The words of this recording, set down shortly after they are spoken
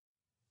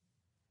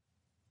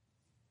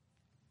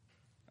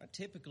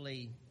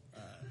typically,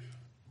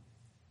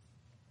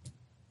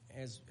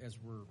 as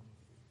we're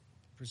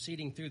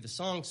proceeding through the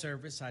song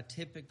service, I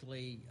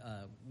typically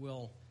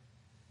will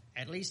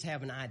at least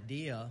have an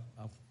idea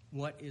of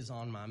what is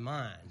on my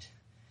mind.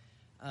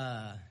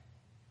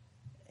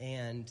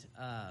 And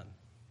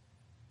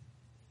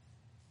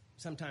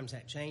sometimes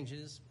that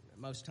changes.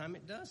 Most time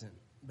it doesn't.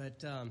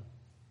 But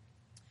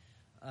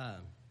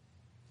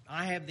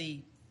I have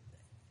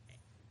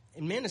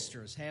and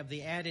ministers have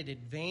the added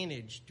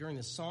advantage during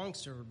the song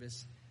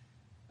service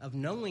of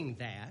knowing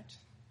that.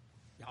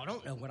 Y'all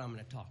don't know what I'm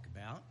going to talk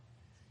about.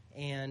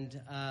 And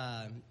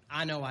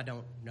I know I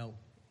don't know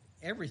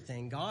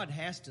everything. God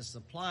has to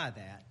supply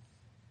that.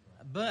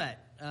 But,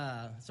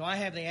 so I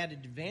have the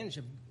added advantage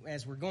of,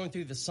 as we're going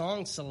through the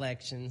song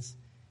selections,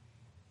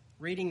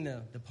 reading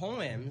the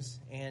poems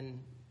and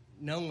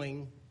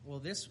knowing, well,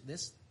 this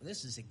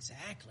is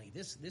exactly,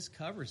 this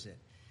covers it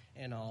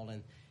and all.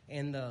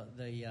 And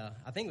the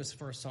I think it was the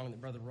first song that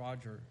Brother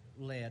Roger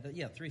led.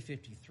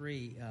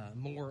 353,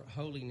 More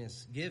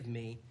Holiness Give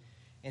Me.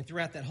 And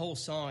throughout that whole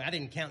song, I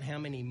didn't count how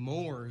many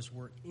mores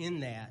were in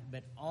that,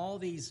 but all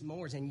these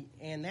mores.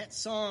 And that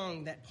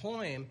song, that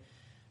poem,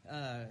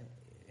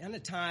 kind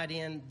of tied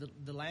in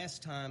the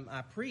last time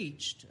I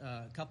preached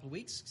a couple of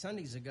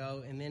Sundays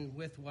ago, and then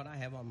with what I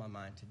have on my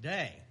mind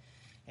today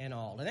and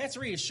all. And that's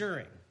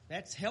reassuring.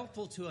 That's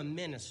helpful to a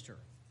minister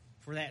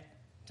for that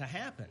to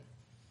happen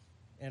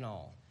and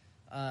all.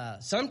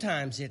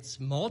 Sometimes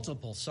it's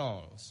multiple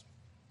songs,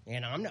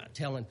 and I'm not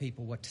telling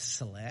people what to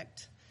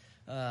select.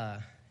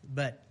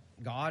 But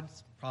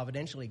God's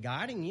providentially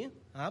guiding you,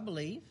 I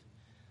believe.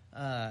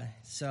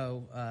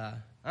 So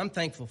I'm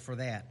thankful for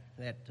that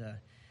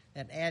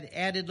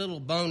added little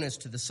bonus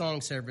to the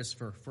song service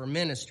for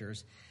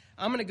ministers.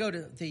 I'm going to go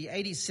to the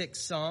 86th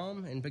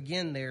Psalm and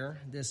begin there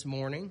this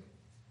morning.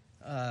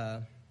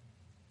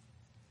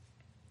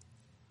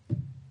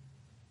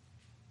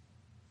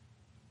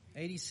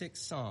 86th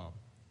Psalm.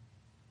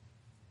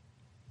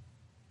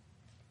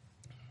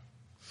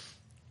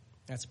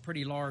 That's a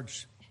pretty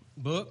large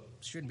book.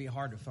 Shouldn't be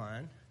hard to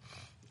find.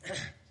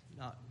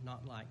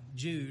 Not like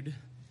Jude,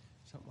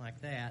 something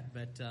like that,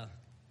 but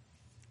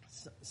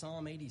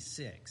Psalm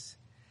 86.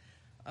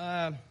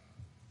 Let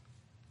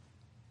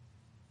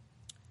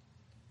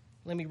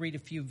me read a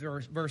few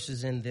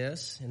verses in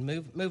this and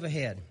move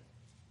ahead.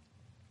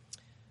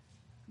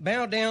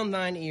 Bow down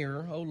thine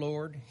ear, O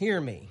Lord, hear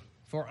me,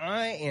 for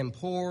I am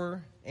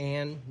poor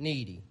and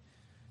needy.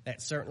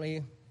 That's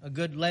certainly a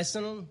good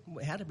lesson on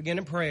how to begin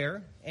a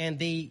prayer and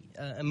the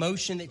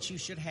emotion that you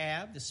should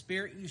have, the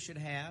spirit you should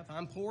have.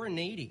 I'm poor and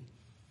needy.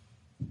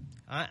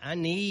 I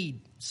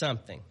need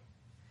something.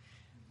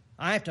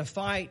 I have to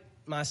fight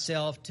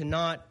myself to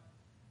not,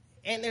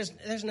 and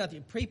there's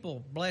nothing,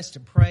 people blessed to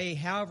pray.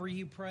 However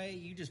you pray,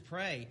 you just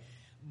pray.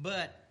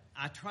 But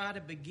I try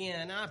to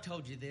begin, I've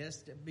told you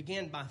this, to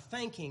begin by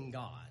thanking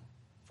God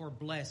for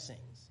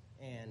blessings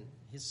and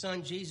His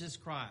Son, Jesus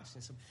Christ.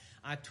 And so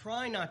I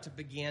try not to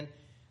begin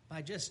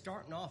by just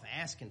starting off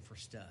asking for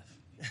stuff.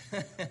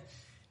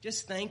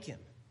 Just thank Him.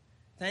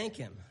 Thank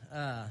Him.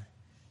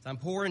 I'm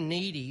poor and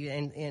needy,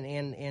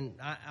 and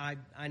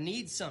I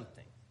need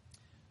something.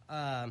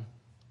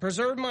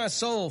 Preserve my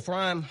soul, for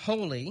I am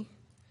holy.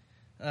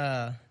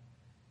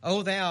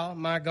 O thou,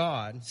 my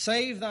God,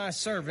 save thy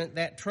servant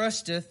that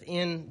trusteth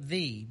in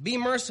thee. Be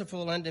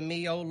merciful unto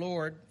me, O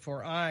Lord,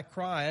 for I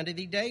cry unto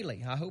thee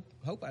daily. I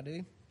hope I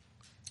do.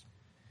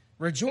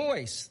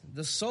 Rejoice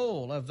the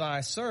soul of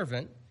thy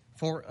servant,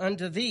 for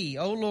unto thee,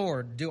 O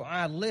Lord, do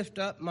I lift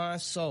up my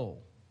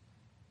soul.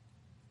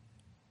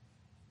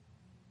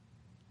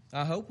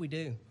 I hope we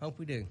do. Hope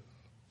we do.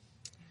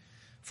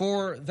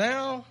 For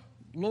thou,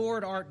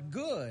 Lord, art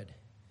good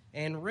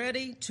and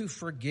ready to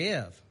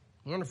forgive.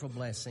 Wonderful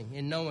blessing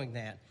in knowing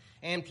that.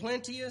 And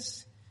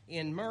plenteous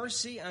in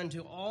mercy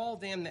unto all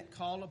them that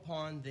call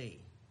upon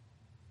thee.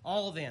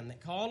 All them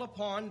that call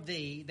upon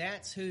thee,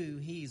 that's who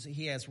he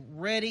has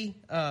ready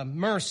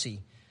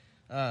mercy.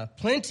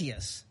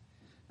 Plenteous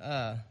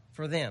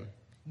for them.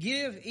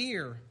 Give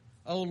ear,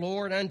 O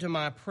Lord, unto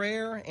my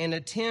prayer, and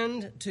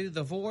attend to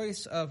the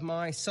voice of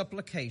my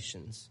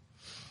supplications.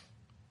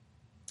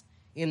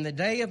 In the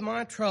day of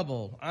my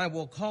trouble I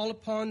will call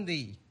upon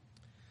thee,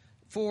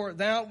 for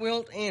thou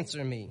wilt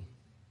answer me.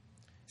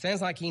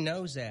 Sounds like he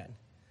knows that.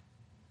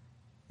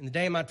 In the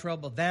day of my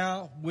trouble,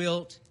 thou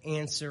wilt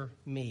answer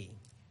me.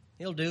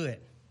 He'll do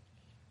it.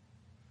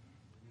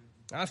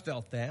 I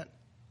felt that.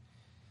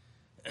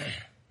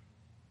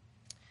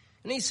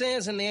 And he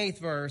says in the 8th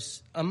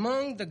verse,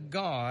 among the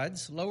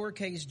gods,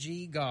 lowercase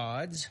g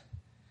gods,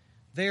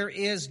 there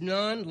is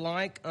none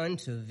like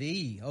unto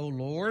thee, O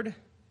Lord.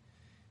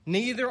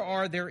 Neither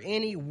are there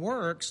any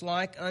works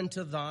like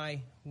unto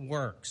thy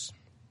works.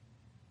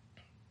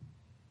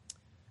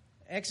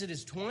 In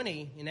Exodus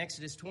 20,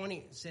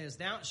 it says,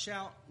 thou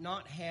shalt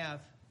not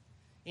have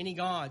any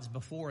gods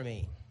before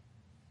me.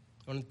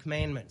 One of the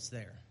commandments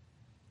there.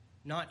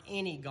 Not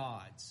any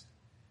gods.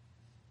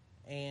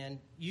 And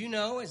you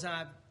know, as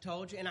I've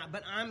told you,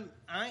 but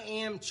I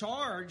am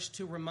charged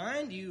to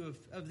remind you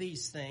of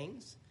these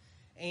things.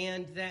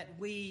 and that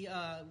we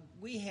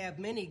have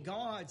many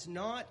gods,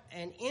 not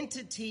an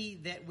entity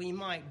that we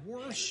might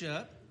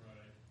worship.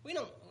 Right.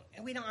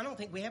 I don't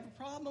think we have a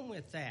problem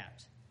with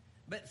that,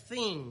 but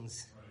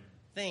things,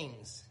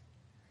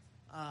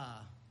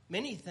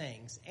 many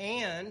things,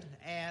 and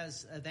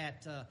as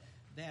that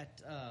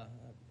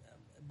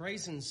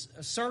brazen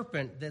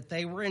serpent that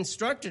they were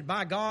instructed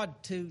by God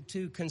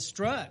to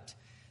construct,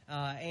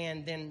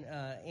 and then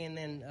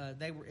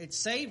it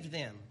saved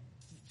them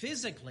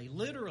physically,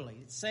 literally.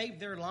 It saved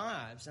their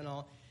lives and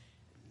all.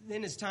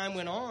 Then as time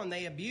went on,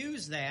 they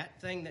abused that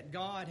thing that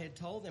God had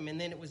told them,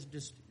 and then it was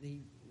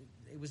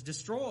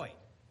destroyed.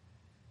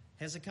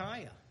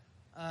 Hezekiah.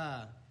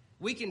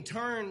 We can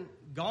turn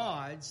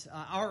gods,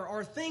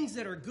 or things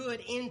that are good,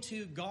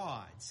 into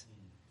gods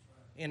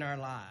in our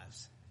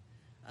lives.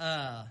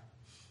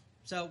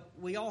 So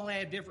we all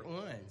have different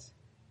ones.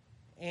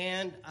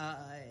 And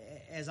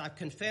as I've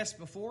confessed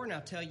before, and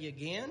I'll tell you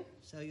again,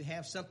 so you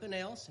have something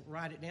else,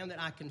 write it down, that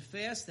I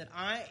confess that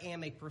I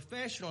am a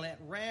professional at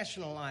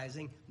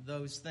rationalizing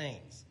those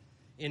things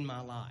in my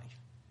life.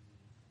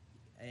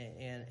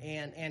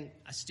 And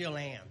I still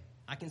am.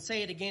 I can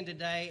say it again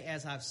today,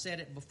 as I've said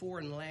it before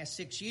in the last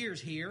 6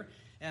 years here,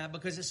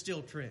 because it's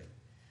still true.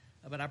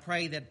 But I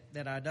pray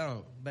that I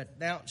don't. But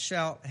thou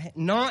shalt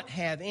not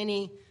have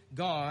any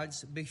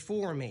gods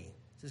before me.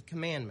 It's a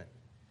commandment.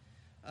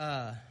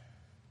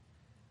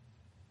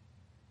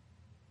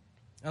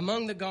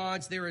 Among the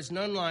gods there is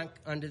none like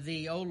unto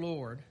thee, O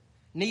Lord,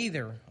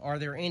 neither are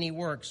there any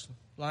works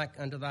like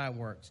unto thy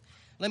works.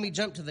 Let me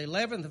jump to the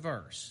 11th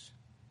verse.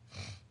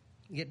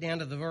 Get down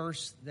to the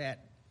verse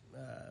that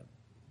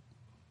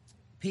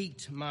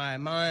piqued my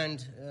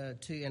mind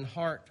and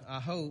heart,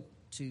 I hope,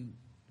 to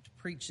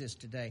preach this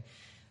today.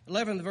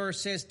 11th verse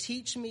says,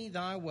 Teach me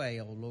thy way,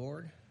 O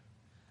Lord.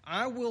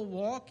 I will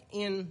walk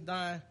in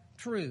thy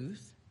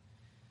truth.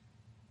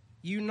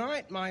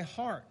 Unite my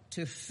heart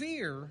to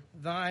fear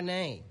thy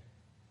name.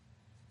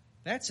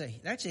 That's a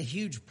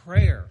huge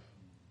prayer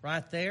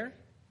right there.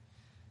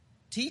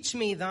 Teach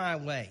me thy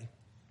way,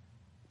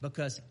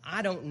 because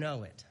I don't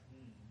know it.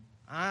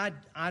 I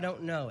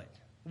don't know it.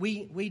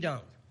 We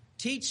don't.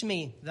 Teach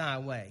me thy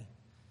way.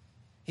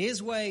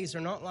 His ways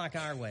are not like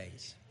our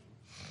ways.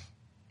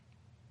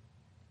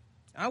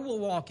 I will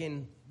walk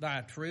in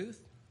thy truth.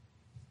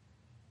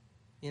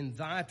 In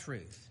thy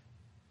truth.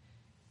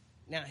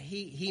 Now,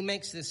 he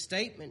makes this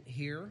statement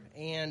here,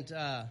 and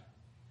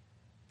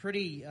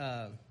pretty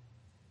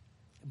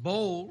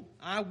bold.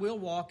 I will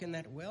walk in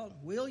that. Well,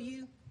 will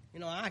you? You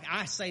know,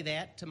 I say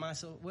that to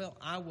myself. Well,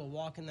 I will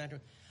walk in that.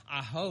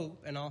 I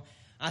hope and all.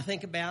 I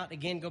think about,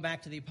 again, go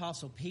back to the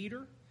Apostle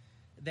Peter,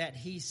 that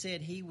he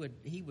said he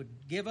would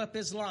give up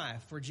his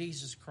life for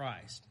Jesus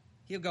Christ.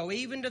 He'll go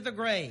even to the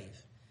grave.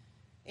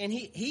 And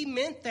he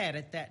meant that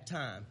at that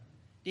time.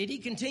 Did he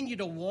continue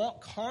to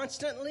walk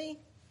constantly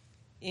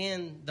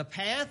in the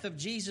path of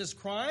Jesus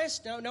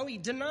Christ? No, he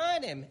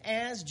denied him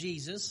as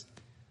Jesus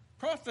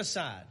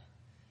prophesied.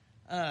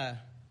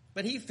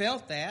 But he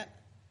felt that.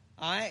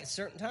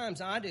 Certain times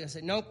I do. I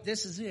said, nope,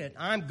 this is it.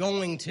 I'm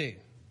going to.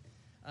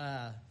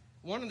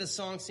 One of the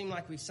songs seemed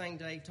like we sang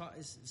today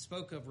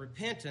spoke of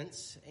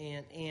repentance,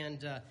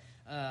 and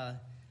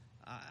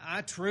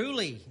I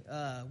truly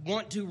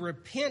want to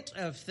repent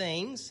of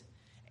things,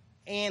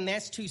 and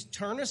that's to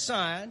turn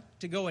aside,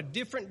 to go a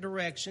different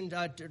direction,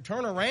 to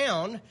turn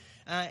around,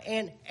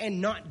 and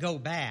not go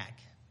back.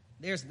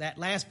 There's that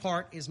last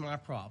part is my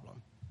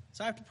problem.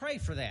 So I have to pray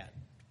for that.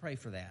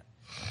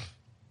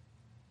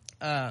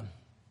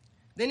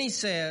 Then he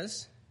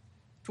says,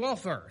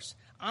 12th verse,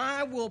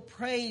 I will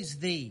praise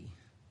thee,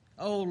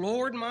 O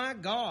Lord my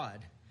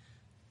God,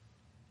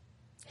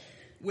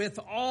 with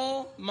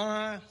all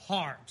my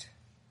heart.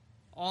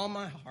 All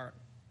my heart.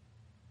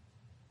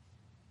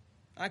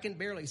 I can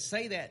barely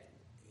say that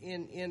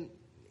in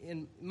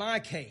my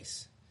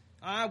case.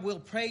 I will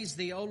praise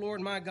thee, O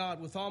Lord my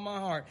God, with all my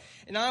heart,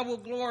 and I will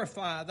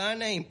glorify thy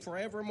name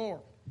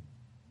forevermore.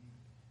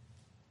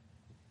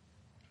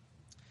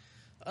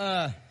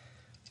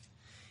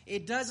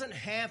 It doesn't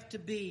have to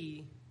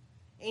be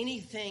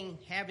anything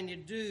having to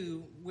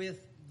do with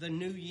the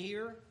new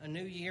year,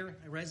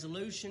 a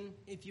resolution,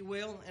 if you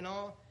will, and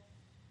all.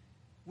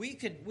 We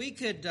could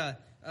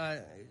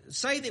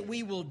say that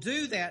we will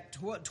do that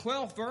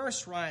 12th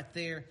verse right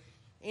there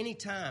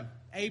anytime,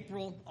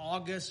 April,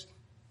 August.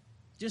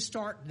 Just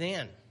start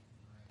then.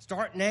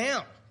 Start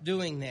now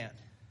doing that.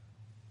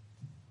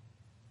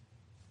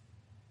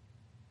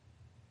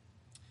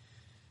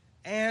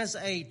 As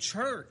a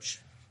church,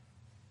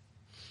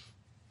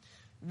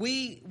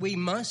 we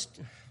must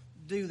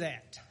do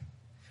that.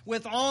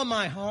 With all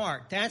my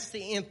heart. That's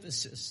the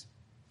emphasis.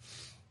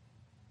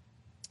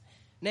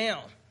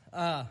 Now,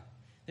 there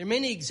are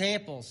many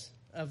examples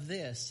of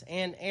this,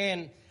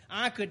 and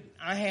I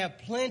have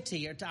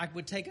plenty, or I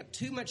would take up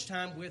too much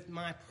time with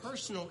my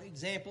personal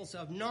examples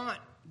of not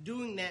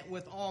doing that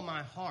with all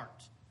my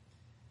heart.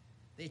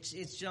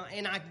 It's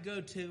and I could go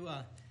to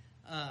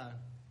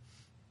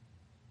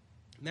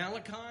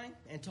Malachi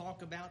and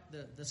talk about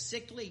the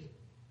sickly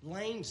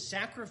lame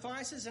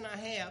sacrifices, and I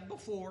have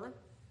before,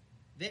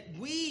 that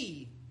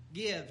we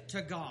give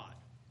to God.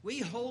 We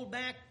hold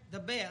back the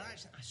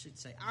best. I should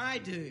say, I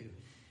do.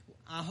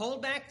 I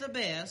hold back the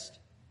best.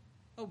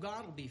 Oh,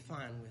 God will be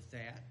fine with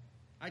that.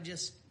 I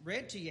just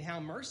read to you how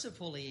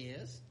merciful He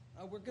is.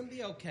 Oh, we're going to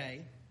be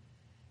okay.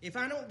 If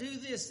I don't do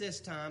this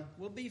time,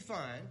 we'll be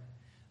fine.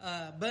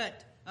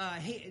 But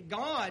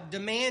God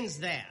demands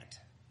that.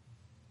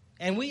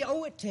 And we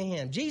owe it to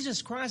Him.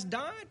 Jesus Christ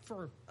died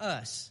for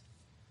us.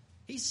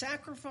 He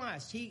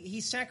sacrificed.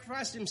 He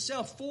sacrificed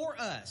Himself for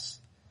us.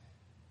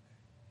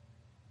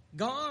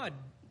 God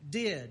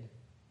did.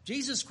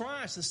 Jesus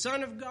Christ, the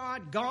Son of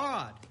God,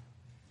 God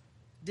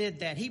did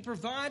that. He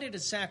provided a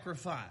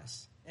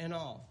sacrifice and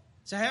all.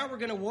 So how are we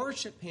going to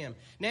worship Him?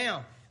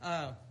 Now,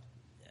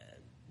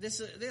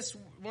 this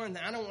one,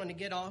 I don't want to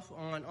get off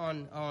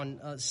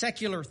on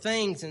secular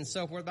things and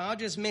so forth, but I'll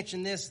just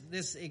mention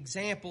this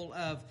example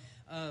of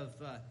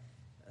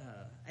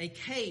a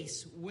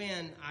case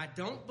when I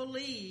don't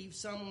believe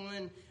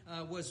someone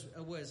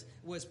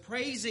was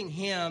praising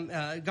Him,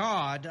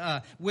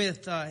 God,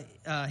 with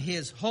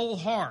his whole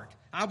heart.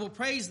 I will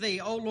praise Thee,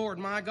 O Lord,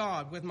 my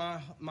God, with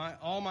my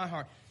all my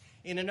heart.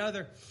 In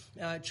another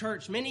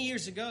church many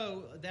years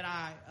ago that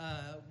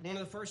one of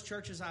the first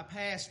churches I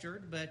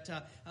pastored, but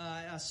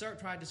I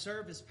tried to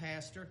serve as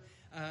pastor.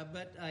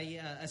 But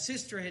a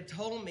sister had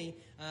told me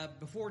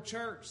before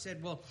church,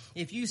 said, well,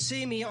 if you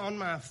see me on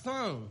my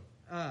phone,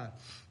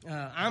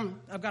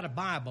 I've got a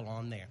Bible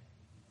on there.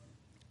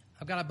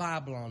 I've got a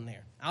Bible on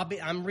there.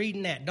 I'm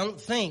reading that. Don't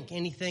think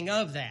anything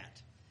of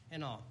that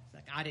and all.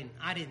 Like I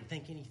didn't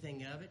think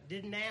anything of it.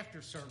 Didn't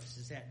after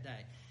services that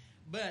day.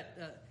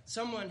 But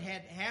someone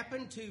had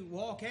happened to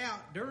walk out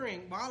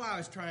while I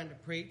was trying to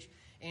preach,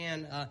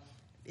 and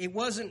it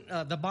wasn't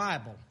the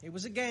Bible. It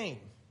was a game.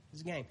 It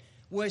was a game.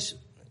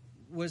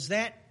 Was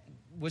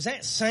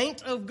that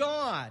saint of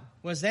God?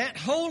 Was that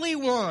holy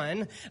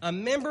one a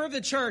member of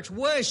the church?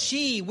 Was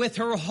she with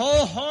her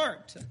whole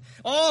heart,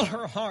 all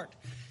her heart,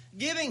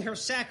 giving her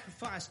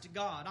sacrifice to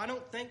God? I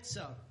don't think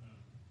so.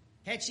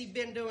 Had she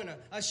been doing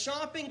a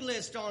shopping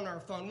list on her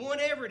phone,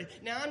 whatever it is.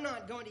 Now, I'm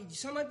not going to,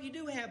 some of you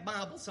do have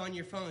Bibles on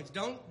your phones.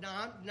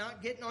 I'm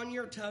not getting on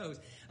your toes.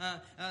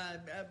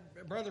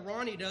 Brother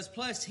Ronnie does.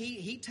 Plus,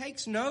 he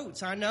takes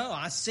notes. I know.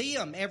 I see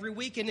them every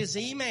week in his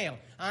email.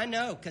 I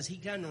know, because he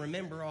doesn't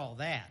remember all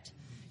that.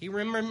 He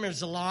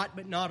remembers a lot,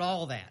 but not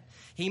all that.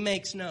 He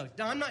makes notes.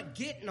 Now, I'm not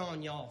getting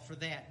on y'all for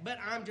that, but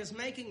I'm just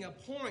making a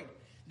point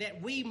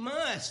that we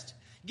must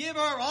give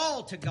our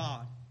all to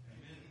God.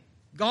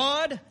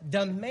 God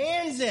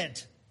demands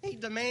it. He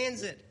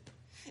demands it.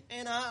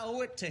 And I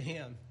owe it to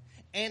Him.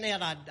 And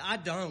that I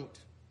don't.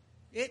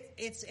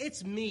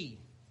 It's me.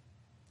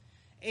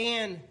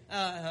 And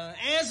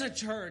as a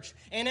church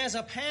and as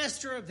a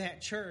pastor of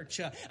that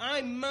church,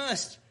 I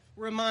must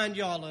remind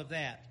y'all of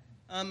that.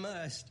 I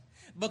must.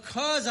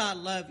 Because I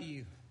love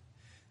you.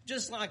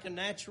 Just like a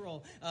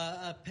natural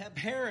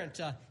parent.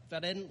 If I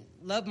didn't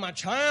love my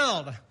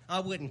child,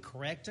 I wouldn't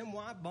correct him.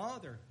 Why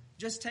bother?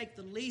 Just take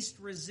the least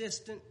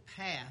resistant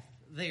path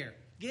there.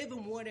 Give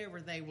them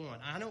whatever they want.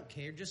 I don't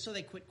care. Just so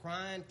they quit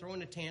crying,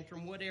 throwing a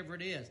tantrum, whatever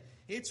it is.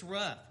 It's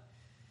rough.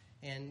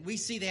 And we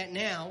see that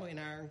now in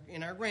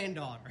our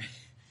granddaughter.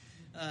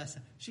 So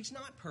she's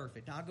not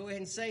perfect. I'll go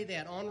ahead and say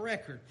that on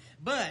record.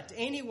 But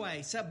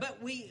anyway,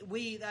 but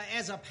we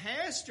as a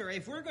pastor,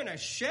 if we're going to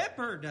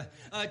shepherd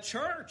a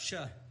church,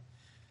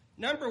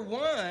 number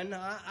one,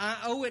 I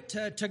owe it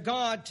to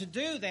God to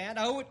do that.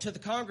 I owe it to the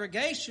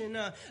congregation,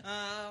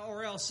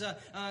 or else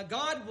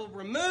God will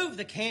remove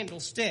the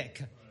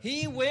candlestick.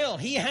 He will.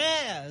 He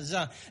has.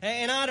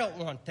 And I don't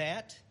want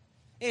that.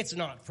 It's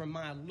not from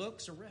my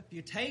looks or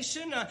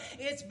reputation.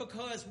 It's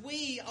because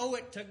we owe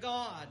it to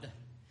God.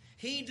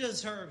 He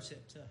deserves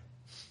it.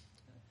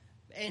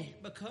 And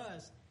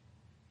because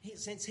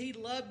since He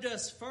loved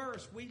us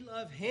first, we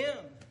love Him.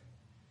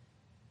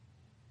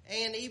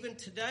 And even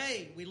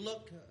today, we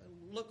look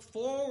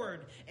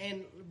forward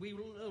and we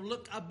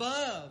look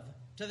above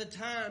to the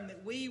time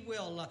that we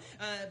will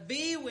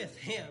be with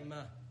Him.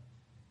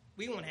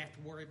 We won't have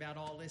to worry about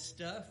all this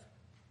stuff.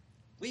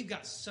 We've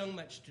got so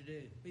much to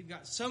do. We've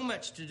got so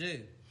much to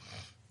do.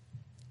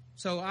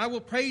 So I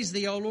will praise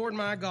Thee, O Lord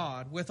my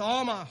God, with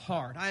all my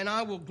heart, and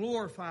I will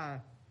glorify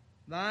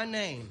Thy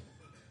name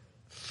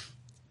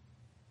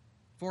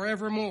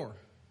forevermore.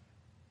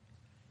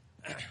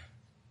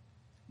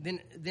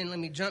 Then let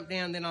me jump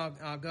down, then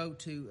I'll go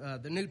to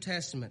the New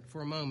Testament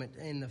for a moment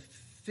in the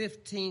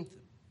 15th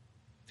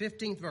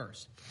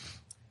verse.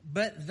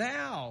 But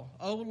Thou,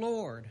 O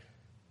Lord,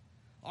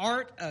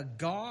 art a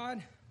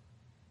God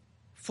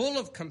full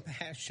of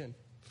compassion.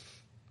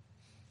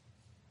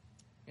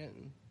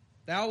 And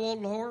Thou, O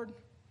Lord,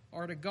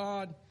 art a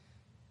God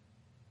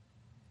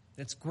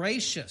that's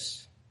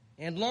gracious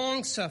and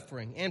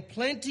long-suffering and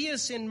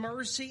plenteous in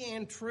mercy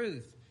and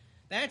truth.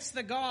 That's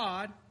the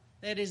God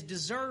that is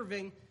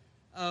deserving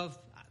of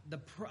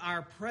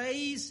our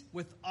praise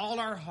with all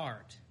our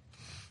heart.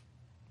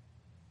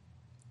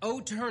 O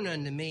turn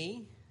unto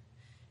me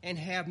and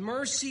have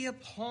mercy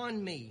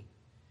upon me,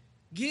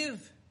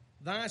 Give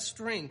thy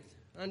strength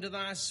unto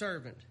thy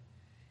servant,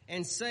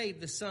 and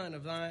save the son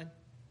of thy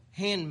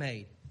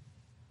handmaid.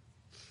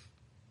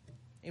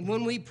 And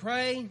when we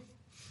pray,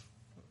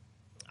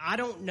 I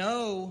don't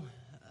know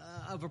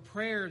of a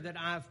prayer that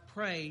I've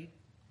prayed.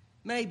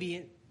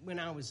 Maybe when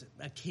I was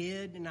a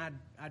kid and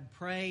I'd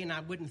pray and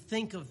I wouldn't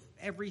think of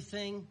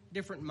everything,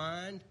 different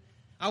mind.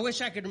 I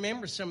wish I could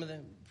remember some of the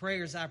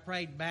prayers I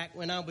prayed back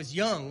when I was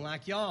young,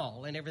 like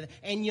y'all and everything,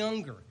 and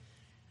younger.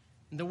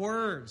 The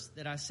words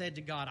that I said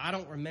to God, I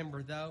don't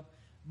remember though.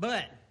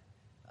 But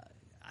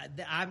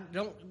I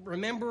don't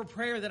remember a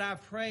prayer that I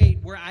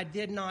prayed where I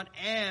did not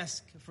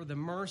ask for the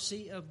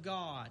mercy of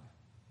God.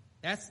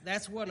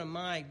 That's one of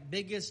my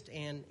biggest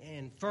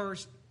and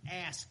first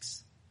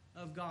asks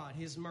of God,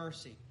 His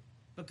mercy.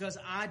 Because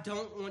I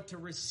don't want to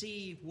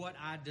receive what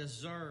I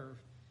deserve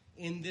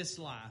in this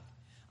life.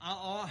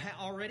 I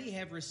already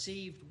have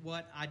received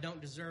what I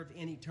don't deserve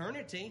in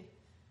eternity.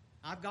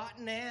 I've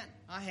gotten that.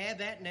 I have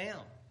that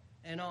now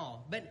and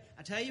all. But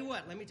I tell you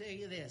what, let me tell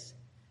you this.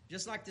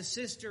 Just like the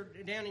sister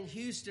down in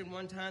Houston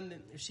one time,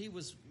 she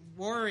was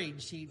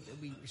worried. She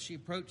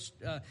approached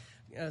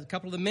a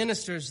couple of the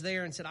ministers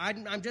there and said,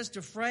 I'm just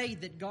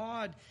afraid that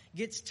God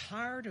gets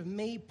tired of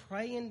me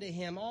praying to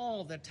Him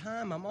all the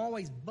time. I'm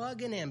always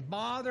bugging Him,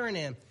 bothering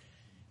Him.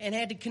 And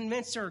had to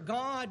convince her,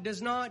 God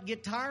does not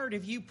get tired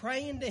of you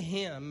praying to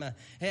Him.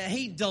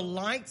 He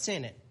delights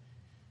in it.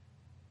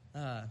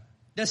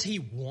 Does He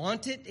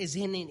want it? Is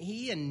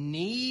He in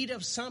need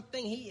of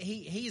something?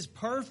 He is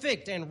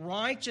perfect and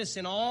righteous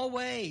in all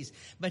ways,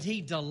 but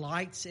He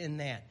delights in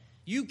that.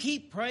 You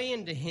keep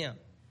praying to Him.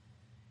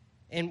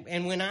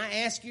 And when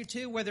I ask you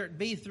to, whether it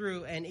be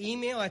through an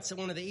email, that's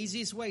one of the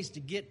easiest ways to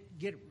get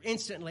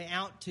instantly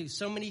out to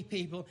so many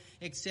people,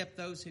 except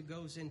those who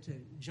goes into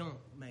junk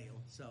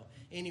mail. So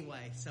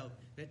anyway,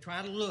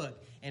 try to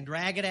look and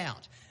drag it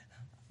out,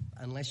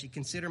 unless you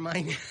consider my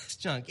email as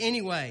junk.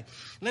 Anyway,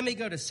 let me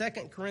go to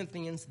 2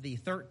 Corinthians, the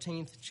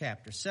 13th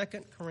chapter. 2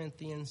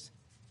 Corinthians,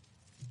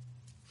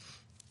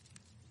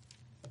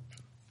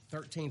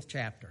 13th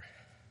chapter.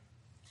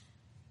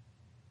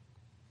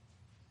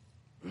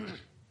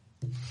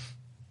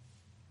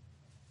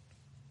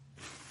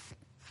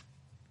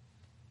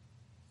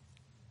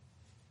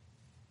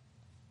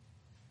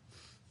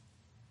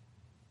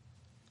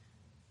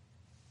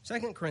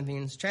 2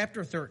 Corinthians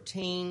chapter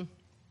 13,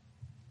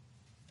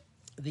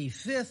 the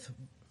 5th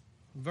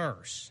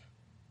verse.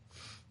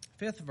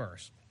 5th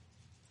verse.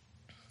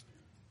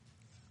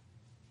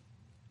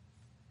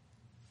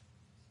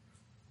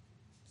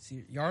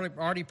 See, you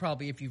already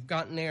probably, if you've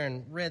gotten there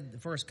and read the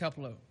first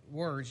couple of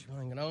words, you're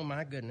thinking, oh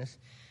my goodness.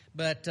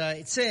 But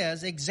it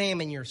says,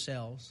 examine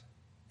yourselves.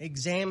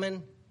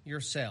 Examine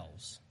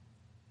yourselves.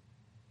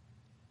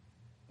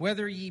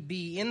 Whether ye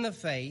be in the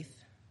faith,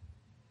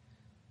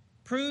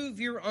 prove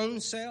your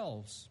own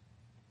selves.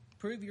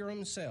 Prove your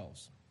own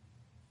selves.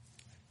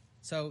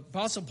 So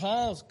Apostle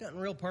Paul's gotten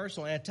real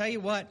personal. And I tell you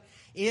what,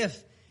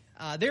 if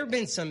there have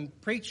been some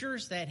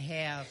preachers that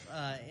have,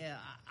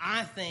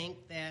 I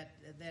think that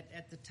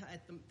at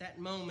that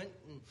moment,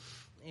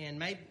 and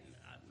maybe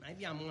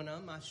I'm one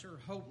of them. I sure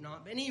hope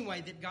not. But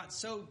anyway, that got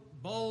so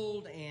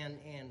bold and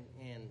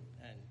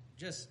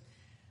just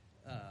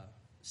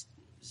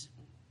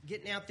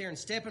getting out there and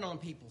stepping on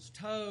people's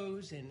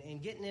toes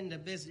and getting into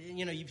business.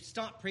 You know, you've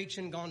stopped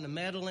preaching, gone to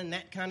meddling,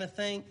 that kind of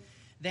thing.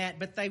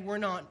 But they were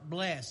not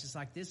blessed. It's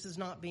like, this is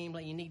not being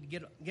blessed. You need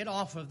to get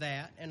off of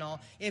that and all.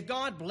 If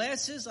God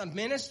blesses a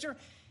minister,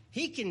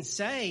 he can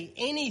say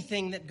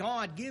anything that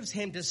God gives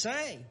him to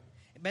say.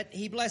 But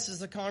he blesses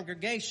the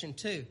congregation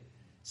too.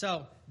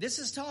 So this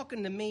is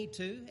talking to me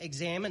too.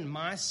 Examine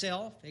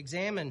myself.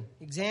 Examine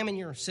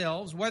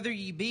yourselves, whether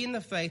ye be in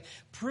the faith.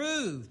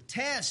 Prove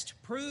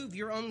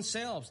your own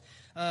selves.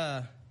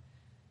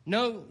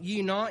 Know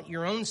ye not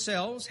your own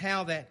selves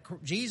how that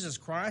Jesus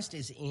Christ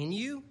is in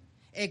you,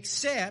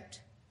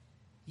 except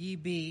ye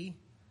be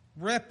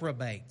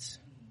reprobates.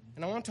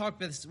 And I want to talk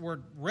about this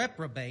word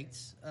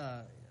reprobates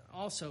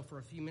also for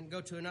a few minutes.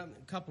 Go to a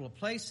couple of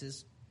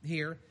places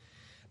here.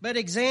 But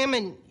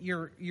examine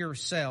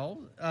yourself.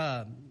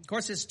 Of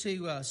course, it's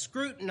to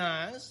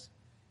scrutinize,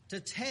 to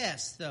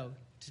test, though.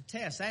 To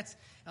test. That's,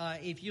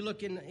 if you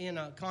look in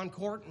a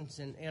concordance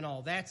and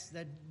all, that's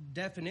the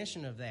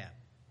definition of that.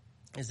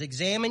 Is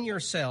examine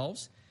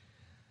yourselves,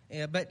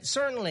 but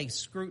certainly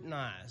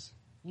scrutinize.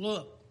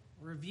 Look,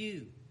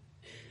 review.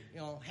 You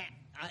know,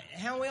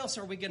 how else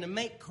are we going to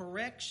make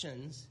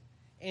corrections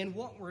in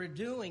what we're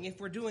doing if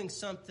we're doing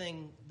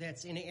something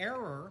that's in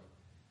error?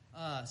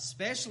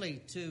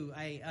 Especially to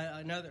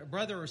another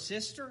brother or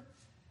sister.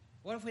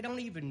 What if we don't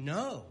even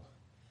know?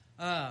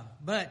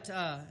 But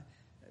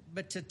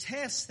to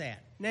test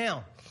that.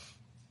 Now,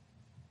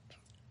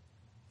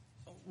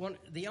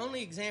 the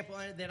only example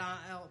that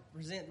I'll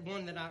present,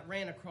 one that I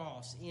ran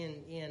across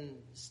in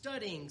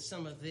studying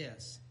some of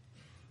this,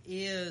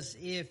 is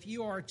if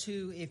you are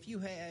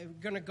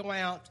going to go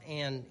out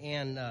and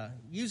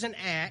use an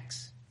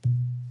axe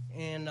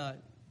and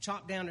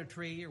chop down a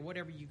tree or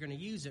whatever you're going to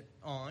use it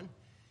on.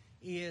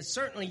 is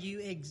certainly you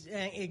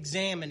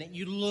examine it,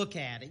 you look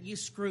at it, you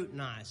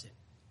scrutinize it,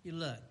 you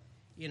look.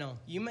 You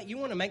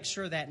want to make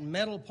sure that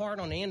metal part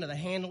on the end of the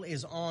handle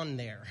is on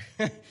there.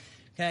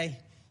 Okay,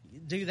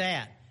 do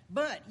that.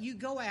 But you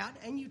go out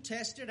and you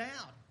test it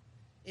out.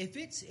 If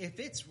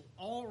it's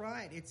all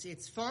right,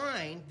 it's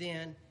fine,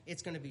 then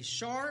it's going to be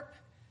sharp.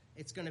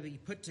 It's going to be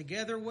put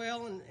together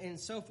well and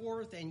so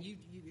forth, and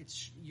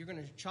you're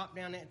going to chop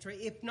down that tree.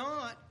 If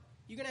not,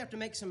 you're going to have to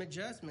make some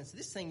adjustments.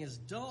 This thing is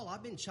dull.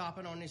 I've been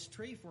chopping on this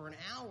tree for an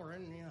hour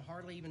and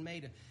hardly even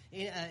made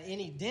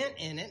any dent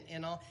in it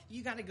and all.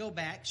 You got to go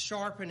back,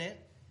 sharpen it.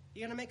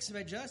 You got to make some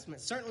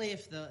adjustments. Certainly,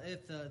 if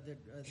the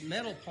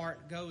metal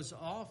part goes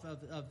off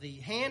of the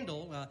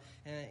handle,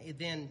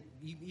 then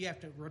you have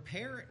to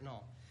repair it and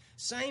all.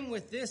 Same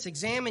with this.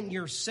 Examine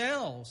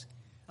yourselves.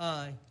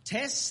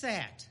 Test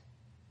that.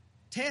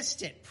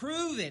 Test it.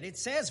 Prove it. It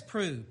says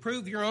prove.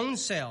 Prove your own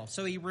self.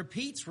 So he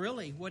repeats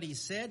really what he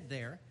said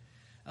there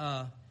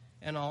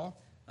and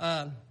all.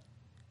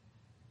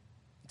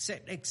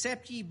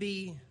 Except ye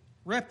be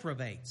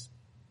reprobates.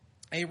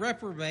 A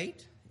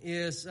reprobate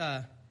is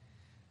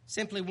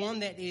simply one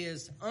that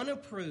is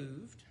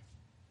unapproved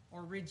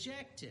or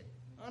rejected.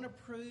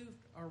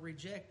 Unapproved or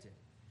rejected.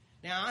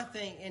 Now, I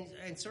think,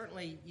 and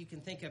certainly you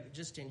can think of it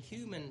just in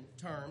human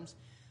terms,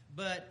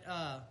 but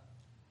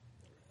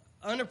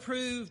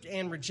unapproved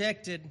and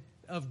rejected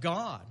of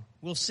God.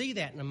 We'll see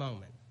that in a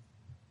moment.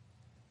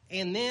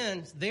 And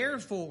then,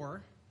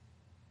 therefore,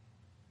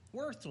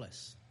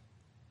 worthless.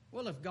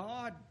 Well, if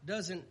God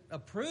doesn't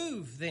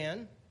approve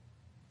then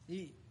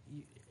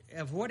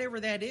of whatever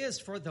that is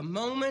for the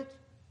moment,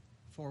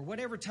 for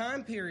whatever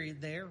time period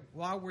there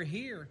while we're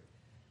here,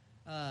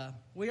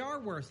 we are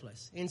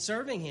worthless in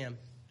serving Him.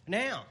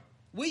 Now,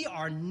 we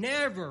are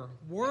never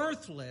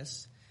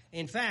worthless.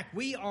 In fact,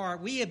 we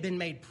have been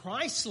made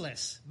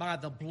priceless by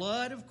the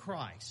blood of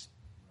Christ.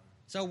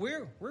 So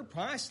we're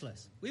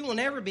priceless. We will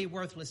never be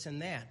worthless in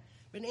that.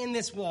 But in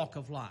this walk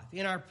of life,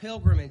 in our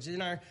pilgrimage,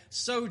 in our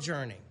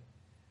sojourning,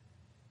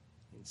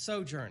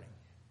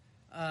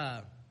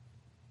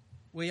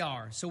 we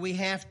are. So we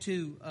have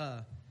to.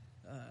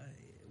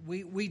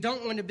 We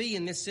don't want to be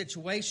in this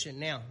situation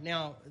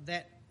now.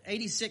 That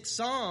 86th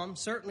Psalm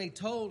certainly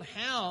told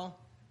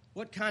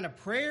what kind of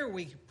prayer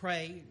we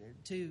pray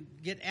to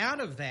get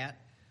out of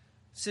that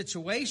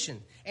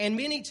situation. And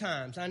many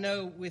times, I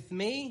know with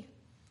me,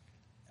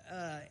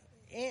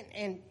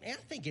 and I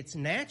think it's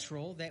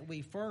natural that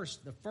the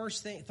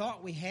first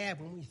thought we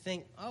have when we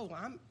think,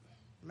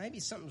 maybe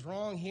something's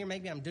wrong here,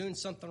 maybe I'm doing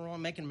something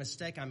wrong, making a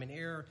mistake, I'm in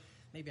error,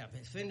 maybe I've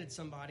offended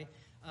somebody,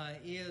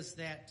 is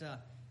that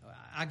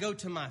I go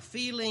to my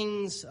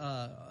feelings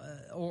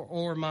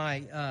or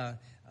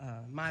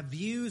my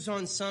views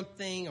on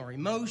something or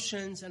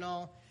emotions and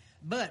all.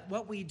 But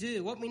what we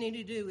need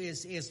to do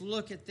is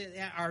look at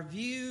our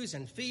views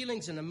and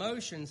feelings and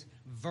emotions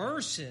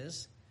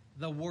versus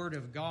the Word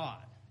of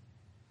God.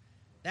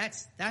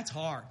 That's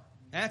hard.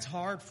 That's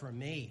hard for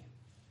me.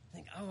 I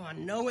think, I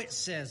know it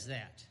says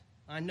that.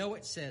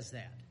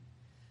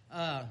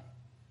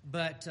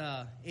 But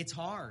it's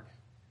hard.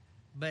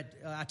 But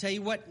I tell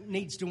you what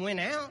needs to win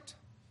out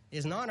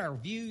is not our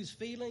views,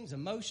 feelings,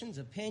 emotions,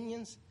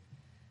 opinions.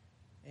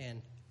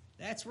 And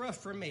that's rough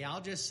for me.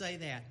 I'll just say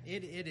that.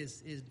 It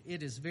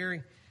is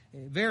very,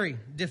 very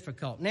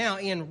difficult. Now,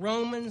 in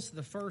Romans,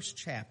 the first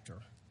chapter,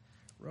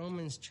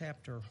 Romans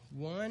chapter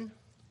 1,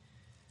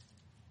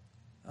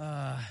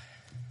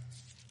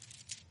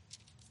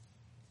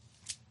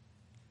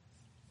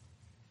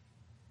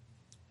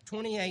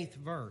 28th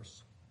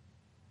verse.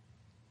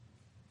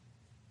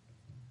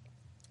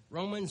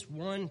 Romans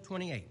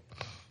 1:28.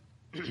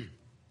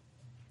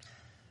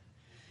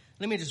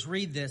 Let me just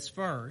read this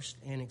first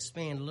and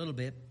expand a little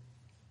bit.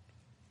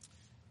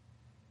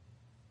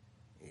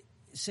 It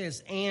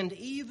says, "And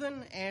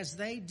even as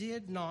they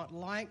did not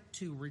like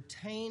to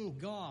retain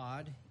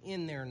God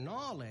in their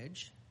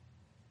knowledge,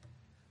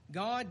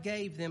 God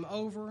gave them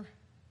over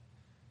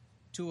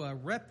to a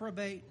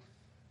reprobate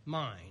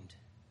mind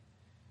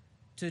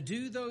to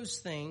do those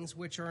things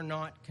which are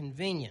not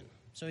convenient."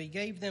 So he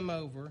gave them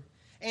over.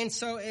 And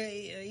so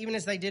even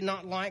as they did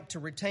not like to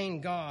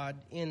retain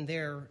God in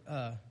their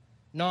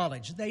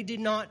knowledge, they did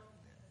not,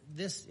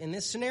 in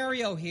this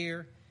scenario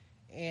here,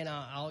 and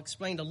I'll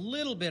explain a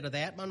little bit of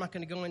that, but I'm not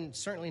going to go in,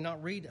 certainly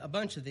not read a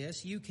bunch of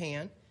this. You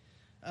can.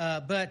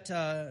 But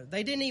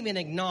they didn't even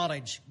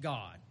acknowledge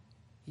God.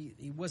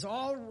 He was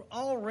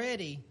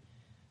already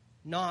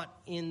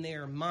not in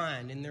their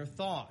mind, in their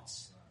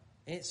thoughts,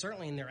 and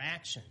certainly in their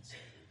actions.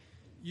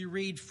 You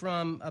read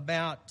from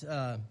about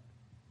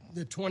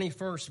the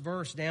 21st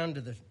verse down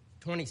to the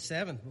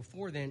 27th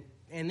before then,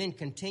 and then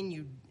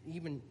continued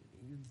even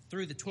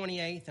through the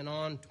 28th and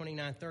on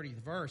 29th, 30th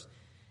verse,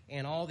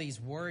 and all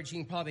these words. You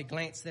can probably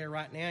glance there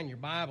right now in your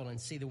Bible and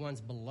see the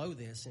ones below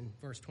this in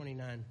verse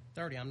 29,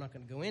 30. I'm not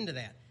going to go into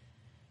that.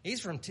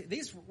 These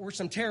were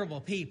some terrible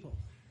people.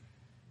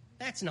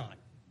 That's not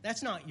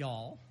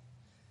y'all.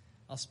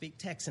 I'll speak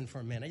Texan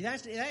for a minute.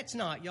 That's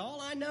not y'all.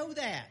 I know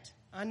that.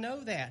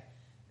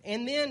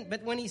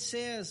 But when he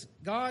says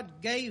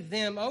God gave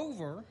them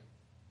over,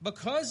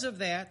 because of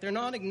that, they're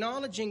not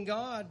acknowledging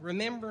God.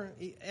 Remember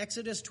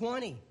Exodus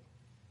 20.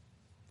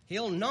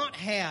 He'll not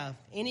have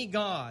any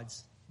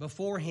gods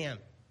before him.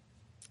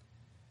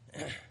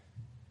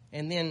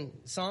 And then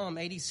Psalm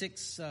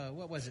 86,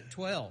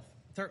 12.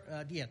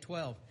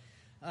 12.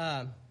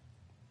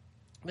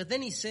 But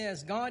then he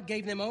says God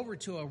gave them over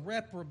to a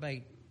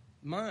reprobate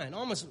mind,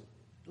 almost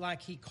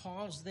like he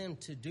caused them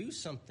to do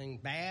something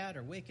bad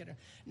or wicked.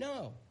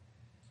 No.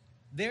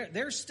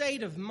 Their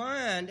state of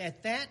mind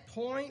at that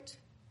point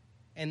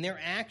and their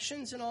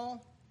actions and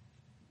all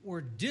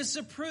were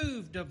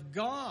disapproved of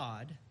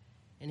God,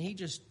 and he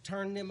just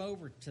turned them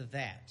over to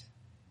that.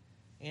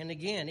 And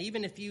again,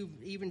 even if you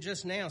even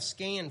just now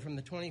scan from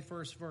the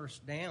 21st verse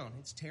down,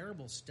 it's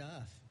terrible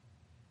stuff.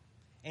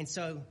 And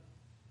so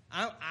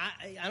I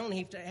don't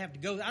have to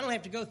go. I don't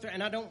have to go through,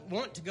 and I don't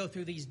want to go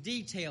through these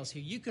details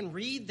here. You can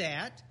read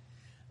that,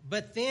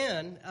 but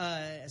then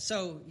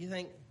so you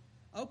think,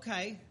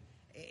 okay,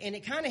 and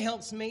it kind of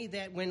helps me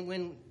that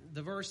when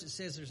the verse that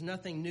says there's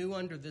nothing new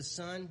under the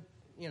sun,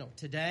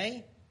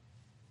 today,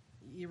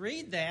 you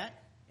read that.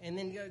 And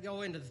then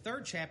go into the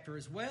third chapter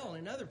as well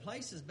and other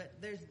places.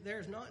 But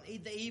there's not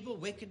the evil,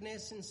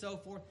 wickedness, and so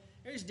forth.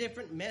 There's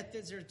different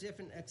methods. There's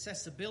different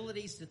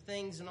accessibilities to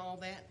things and all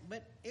that.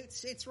 But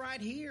it's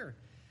right here.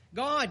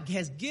 God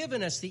has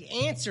given us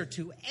the answer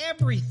to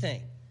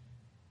everything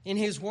in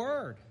His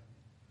Word.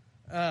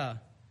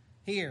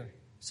 Here.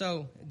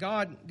 So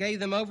God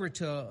gave them over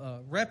to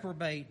a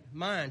reprobate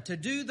mind to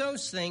do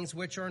those things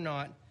which are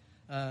not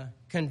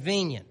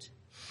convenient.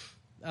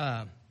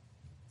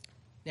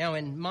 Now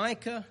in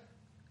Micah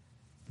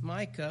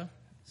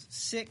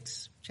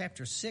 6,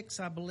 chapter 6,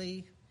 I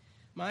believe.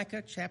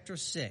 Micah chapter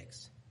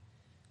 6.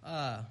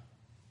 And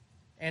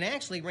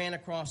actually ran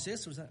across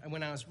this was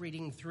when I was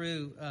reading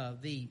through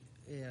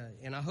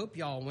and I hope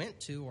y'all went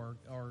to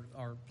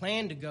or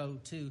plan to go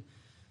to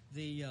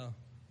the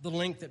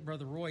link that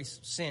Brother Royce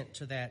sent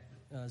to that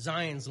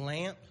Zion's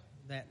Lamp.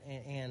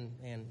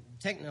 And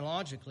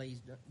technologically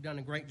he's done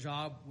a great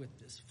job with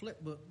this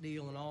flip book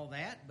deal and all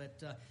that,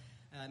 but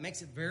it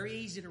makes it very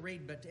easy to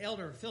read. But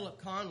Elder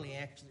Philip Conley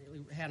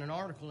actually had an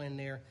article in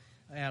there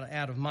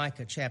out of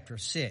Micah chapter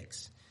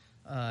 6.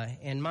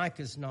 And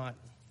Micah's not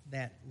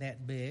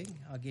that big.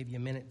 I'll give you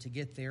a minute to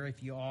get there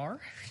if you are.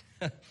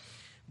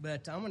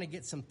 But I'm going to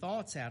get some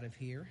thoughts out of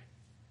here.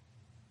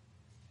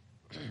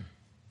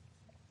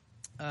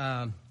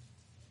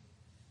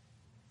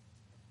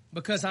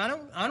 Because I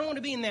don't want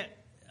to be in that.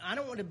 I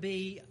don't want to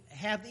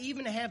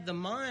have the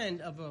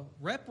mind of a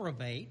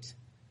reprobate,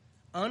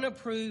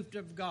 unapproved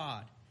of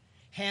God.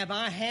 Have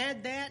I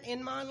had that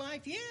in my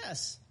life?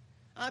 Yes.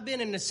 I've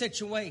been in a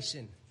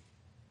situation.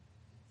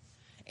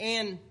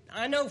 And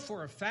I know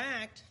for a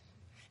fact,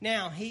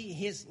 now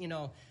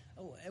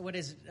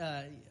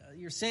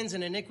your sins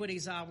and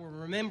iniquities I will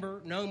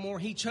remember no more.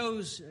 He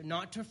chose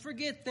not to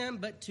forget them,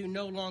 but to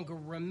no longer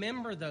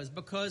remember those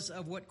because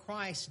of what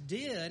Christ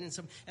did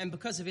and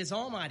because of His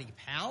almighty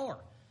power.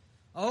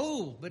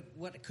 Oh, but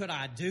what could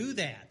I do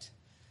that?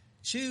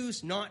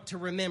 Choose not to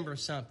remember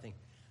something.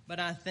 But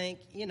I think,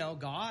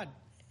 God,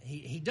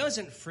 He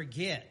doesn't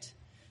forget.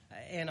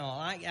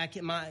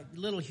 My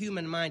little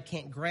human mind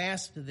can't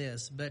grasp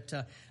this, but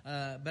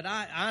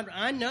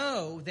I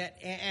know that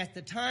at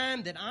the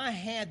time that I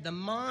had the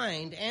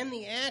mind and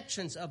the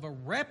actions of a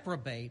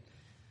reprobate,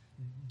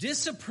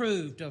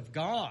 disapproved of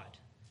God,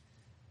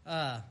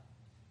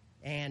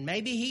 and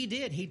maybe He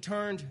did. He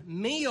turned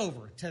me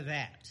over to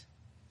that.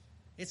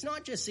 It's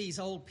not just these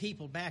old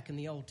people back in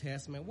the Old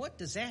Testament. What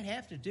does that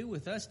have to do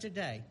with us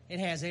today? It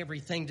has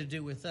everything to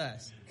do with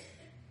us.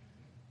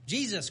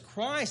 Jesus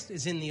Christ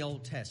is in the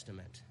Old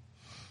Testament.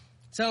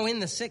 So in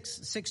the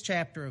sixth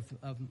chapter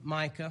of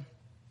Micah,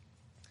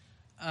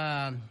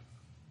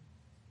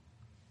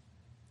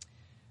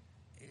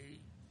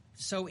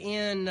 so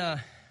in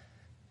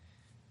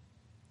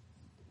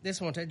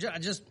this one, I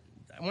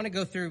want to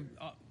go through,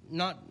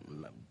 not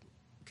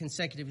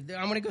consecutive.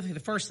 I'm going to go through the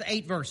first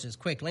 8 verses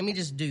quick. Let me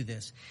just do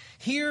this.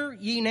 Hear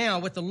ye now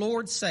what the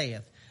Lord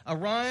saith.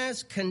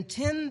 Arise,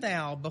 contend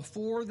thou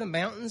before the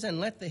mountains, and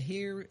let the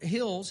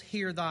hills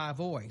hear thy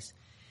voice.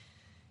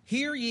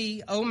 Hear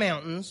ye, O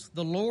mountains,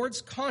 the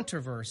Lord's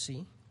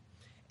controversy,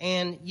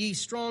 and ye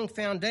strong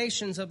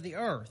foundations of the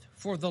earth.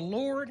 For the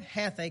Lord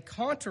hath a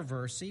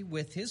controversy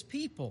with His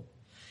people,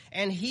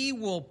 and He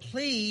will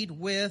plead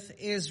with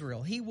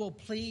Israel. He will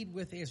plead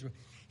with Israel.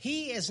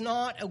 He is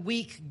not a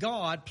weak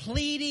God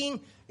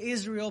pleading,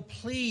 Israel,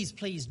 please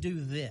do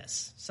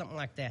this. Something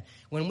like that.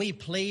 When we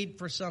plead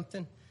for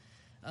something,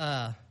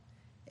 I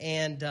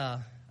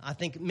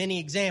think many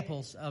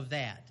examples of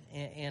that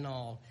and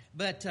all.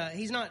 But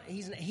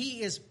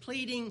he is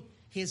pleading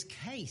His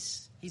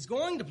case. He's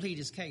going to plead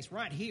His case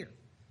right here.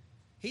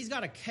 He's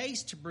got a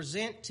case to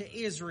present to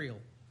Israel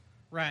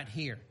right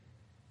here.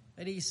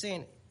 But He's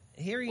saying,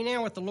 hear ye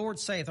now what the Lord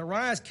saith.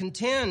 Arise,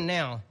 contend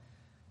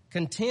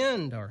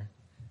or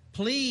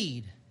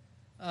plead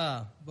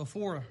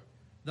before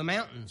the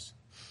mountains.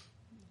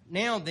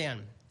 Now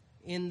then,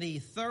 in the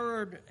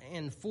 3rd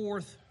and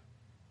 4th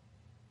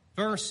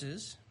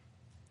verses,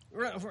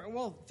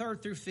 well,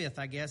 3rd through 5th,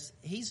 I guess,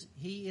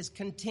 he is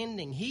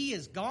contending.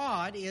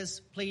 God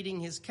is pleading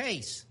his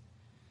case.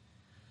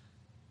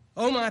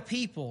 O my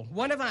people,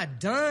 what have I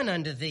done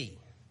unto thee?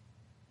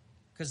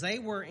 Because they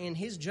were in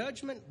his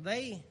judgment,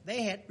 they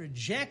had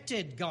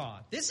rejected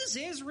God. This is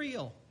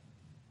Israel.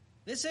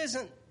 This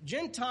isn't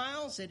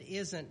Gentiles. It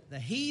isn't the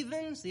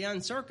heathens, the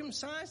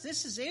uncircumcised.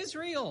 This is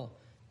Israel,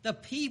 the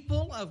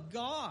people of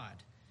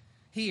God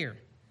here.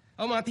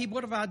 O my people,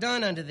 what have I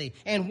done unto thee?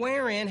 And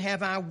wherein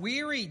have I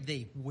wearied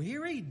thee?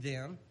 Wearied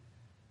them?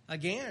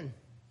 Again,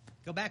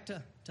 go back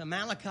to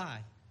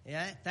Malachi.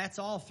 Yeah, that's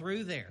all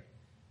through there.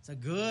 It's a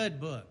good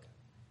book.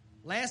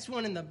 Last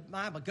one in the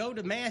Bible. Go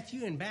to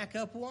Matthew and back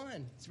up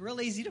one. It's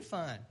real easy to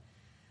find.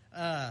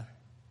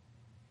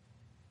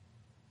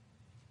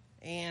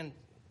 And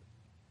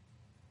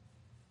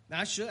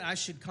I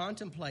should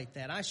contemplate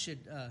that. I should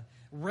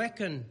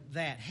reckon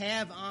that.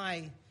 Have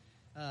I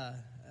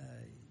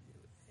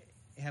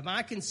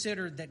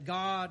considered that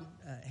God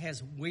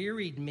has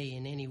wearied me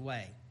in any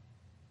way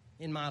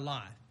in my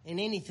life, in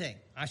anything?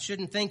 I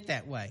shouldn't think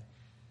that way.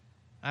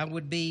 I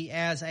would be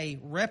as a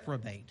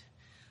reprobate.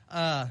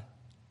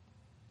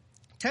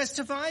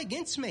 Testify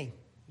against me.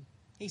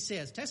 He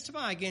says,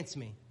 testify against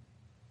me.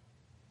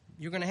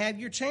 You're going to have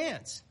your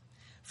chance.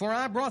 For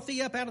I brought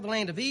thee up out of the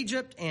land of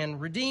Egypt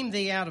and redeemed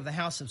thee out of the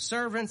house of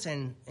servants,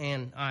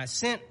 and I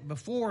sent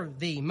before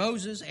thee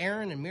Moses,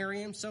 Aaron, and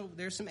Miriam. So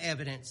there's some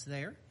evidence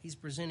there. He's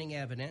presenting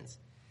evidence.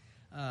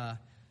 Let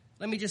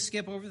me just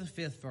skip over the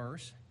 5th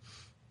verse.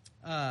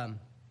 Now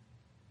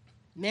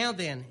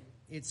then,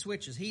 it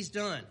switches. He's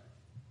done.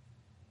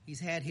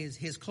 He's had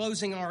his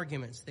closing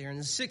arguments there. In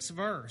the 6th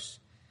verse,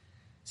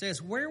 it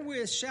says,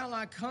 wherewith shall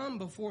I come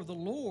before the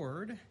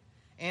Lord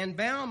and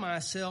bow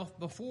myself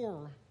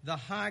before the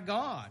high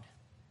God?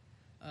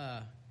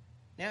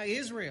 Now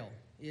Israel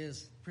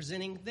is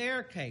presenting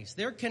their case.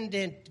 They're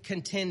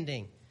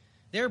contending.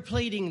 They're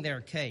pleading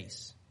their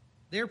case.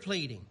 They're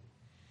pleading.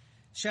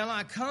 Shall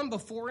I come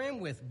before him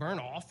with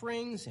burnt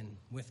offerings and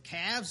with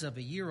calves of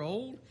a year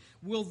old?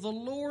 Will the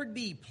Lord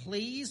be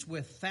pleased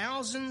with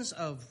thousands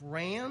of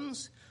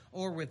rams,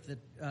 or with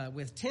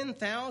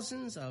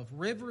 10,000s of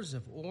rivers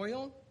of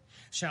oil?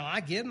 Shall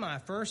I give my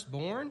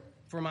firstborn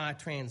for my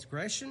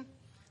transgression,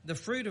 the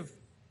fruit of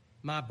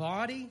my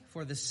body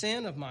for the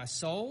sin of my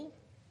soul?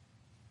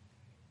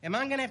 Am I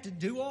going to have to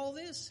do all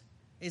this?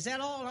 Is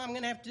that all I'm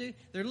going to have to do?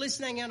 They're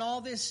listening on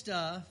all this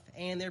stuff,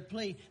 and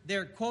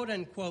they're quote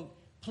unquote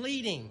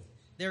pleading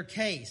their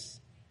case.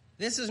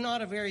 This is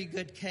not a very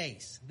good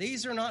case.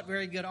 These are not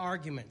very good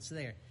arguments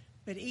there.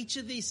 But each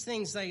of these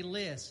things they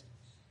list,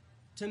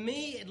 to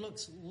me, it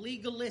looks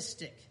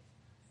legalistic.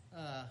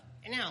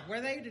 Now,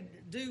 were they to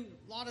do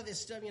a lot of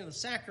this stuff, the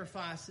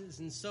sacrifices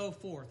and so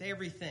forth,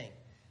 everything?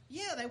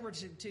 Yeah, they were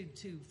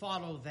to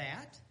follow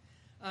that.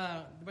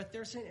 But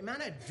they're saying, am I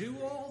going to do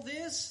all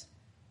this?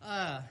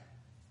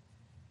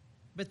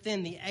 But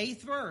then the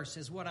 8th verse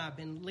is what I've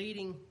been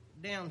leading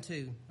down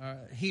to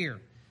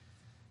here.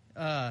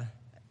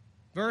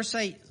 Verse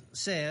 8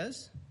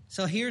 says,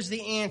 so here's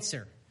the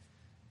answer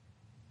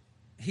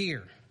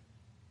here.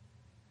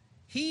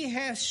 He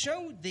hath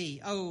showed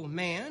thee, O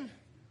man,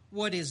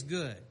 what is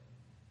good.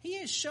 He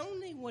has shown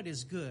thee what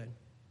is good.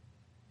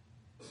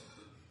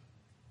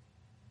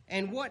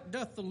 And what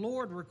doth the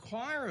Lord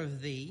require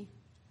of thee?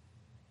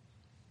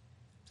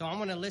 So I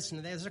want to listen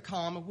to that. There's a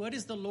comma. What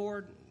does the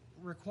Lord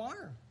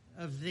require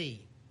of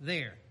thee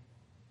there?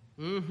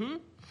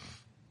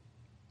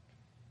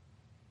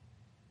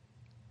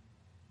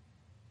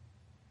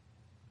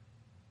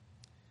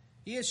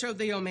 He has showed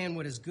thee, O man,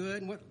 what is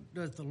good. What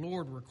doth the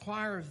Lord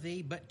require of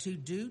thee? But to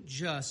do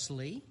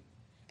justly,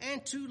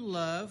 and to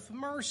love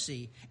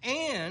mercy,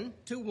 and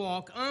to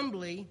walk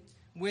humbly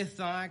with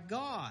thy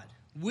God.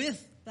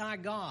 With thy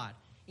God.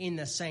 In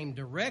the same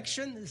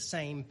direction, the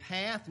same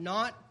path,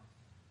 not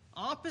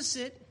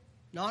opposite,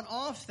 not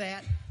off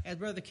that. As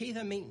Brother Keith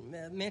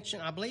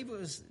mentioned, I believe it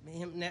was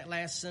him that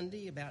last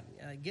Sunday, about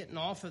getting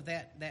off of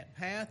that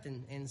path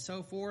and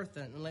so forth,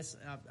 unless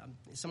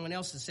someone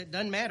else has said,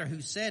 doesn't matter who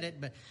said it,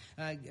 but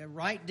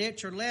right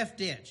ditch or left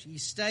ditch, you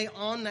stay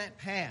on that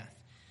path.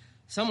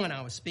 Someone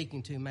I was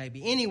speaking to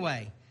maybe.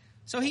 Anyway,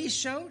 so he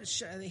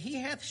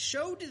hath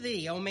showed to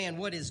thee, O man,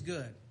 what is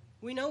good.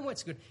 We know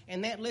what's good.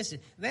 And that, listen,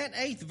 that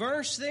 8th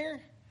verse there,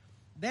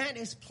 that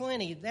is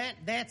plenty.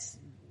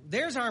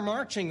 There's our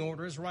marching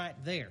orders right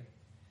there.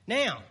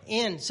 Now,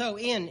 even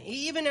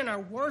in our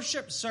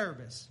worship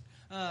service,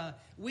 the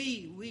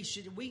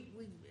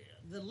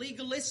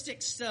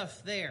legalistic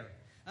stuff there,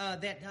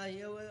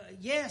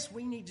 yes,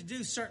 we need to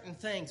do certain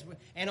things.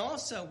 And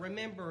also,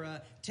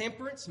 remember,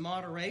 temperance,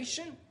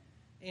 moderation,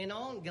 and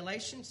all, in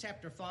Galatians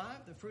chapter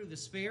 5, the fruit of the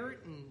Spirit,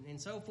 and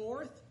so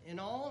forth, and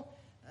all.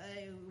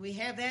 We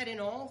have that in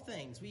all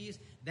things.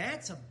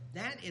 That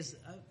is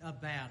a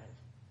battle.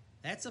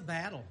 That's a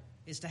battle,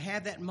 is to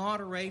have that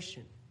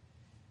moderation.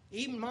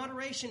 Even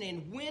moderation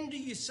in when do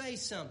you say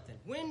something?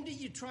 When do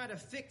you try to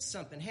fix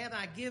something? Have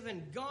I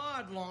given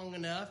God long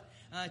enough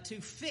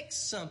to fix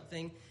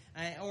something,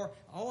 or,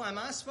 am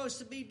I supposed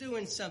to be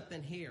doing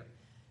something here?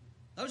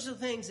 Those are the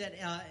things that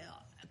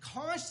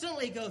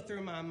constantly go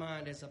through my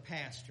mind as a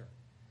pastor.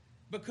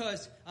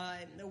 Because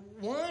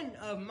one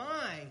of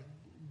my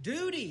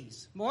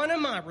duties, one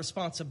of my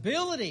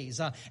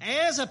responsibilities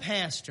as a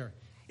pastor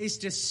is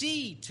to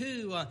see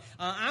to,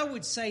 I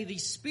would say, the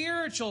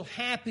spiritual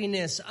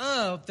happiness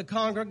of the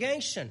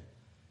congregation.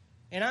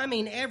 And I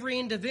mean every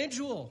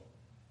individual.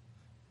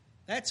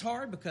 That's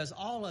hard because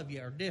all of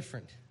you are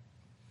different.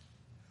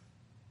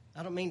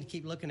 I don't mean to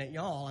keep looking at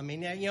y'all. I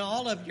mean,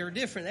 all of you are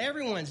different.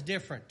 Everyone's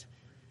different.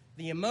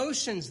 The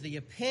emotions, the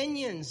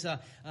opinions,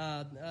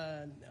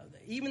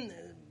 even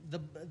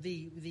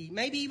the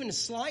maybe even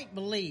slight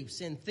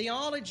beliefs in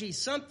theology,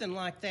 something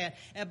like that.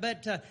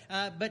 But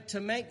to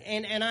make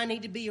and I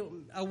need to be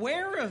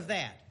aware of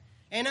that.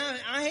 And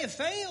I have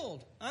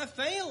failed. I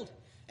failed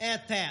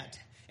at that,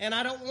 and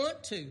I don't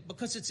want to,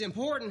 because it's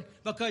important.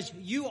 Because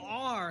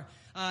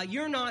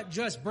you're not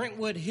just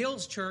Brentwood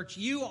Hills Church.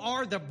 You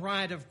are the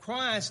bride of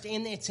Christ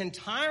in its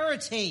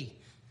entirety.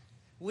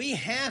 We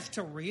have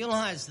to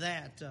realize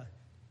that.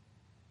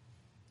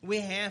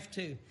 We have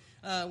to.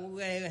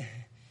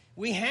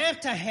 We have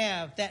to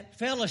have that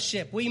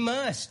fellowship. We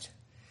must.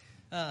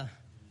 I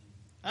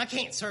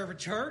can't serve a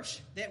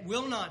church that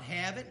will not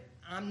have it.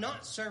 I'm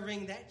not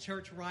serving that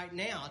church right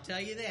now. I'll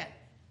tell you that.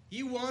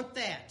 You want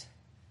that.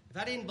 If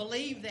I didn't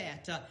believe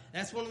that,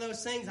 that's one of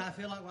those things I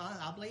feel like, well,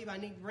 I believe I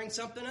need to bring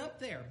something up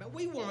there. But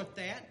we want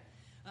that.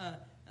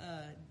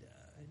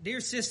 Dear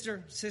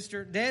Sister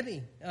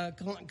Debbie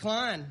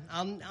Klein,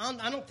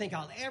 I don't think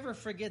I'll ever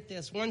forget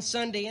this. One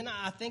Sunday, and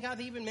I think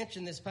I've even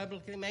mentioned this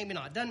publicly, maybe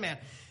not, doesn't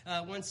matter.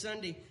 One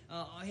Sunday,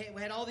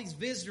 we had all these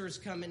visitors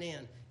coming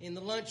in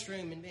the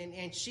lunchroom,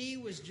 and she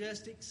was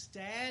just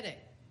ecstatic.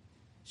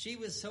 She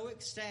was so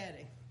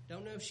ecstatic.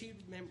 Don't know if she'd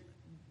remember,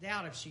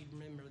 doubt if she'd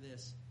remember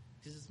this,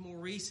 because it's more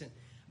recent.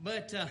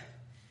 But,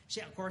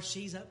 of course,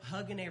 she's up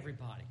hugging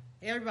everybody.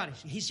 Everybody,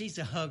 she's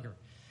a hugger.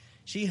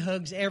 She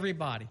hugs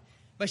everybody.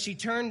 But she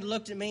turned,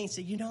 looked at me, and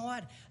said, "You know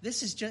what?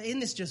 Isn't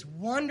this just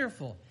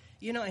wonderful?"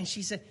 And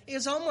she said, it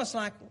was almost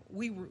like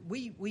we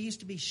used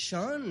to be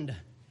shunned,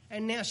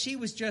 and now she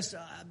was just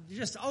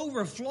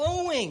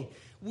overflowing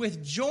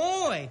with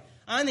joy.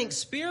 I think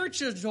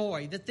spiritual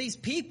joy that these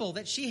people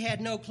that she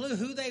had no clue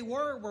who they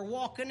were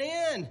walking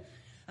in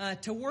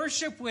to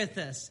worship with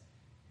us,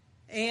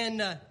 and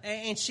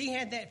she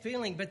had that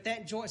feeling, but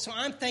that joy. So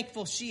I'm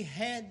thankful she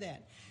had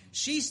that.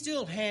 She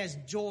still has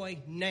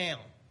joy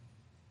now.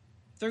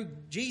 Through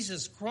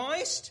Jesus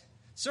Christ,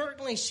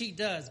 certainly she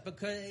does.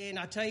 And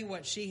I tell you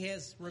what, she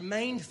has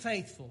remained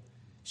faithful.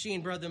 She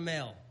and Brother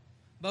Mel,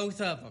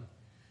 both of them.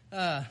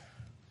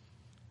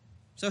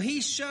 So he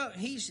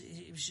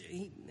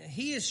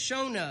has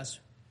shown us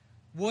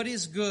what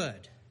is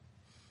good.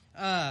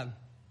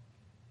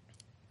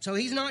 So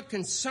he's not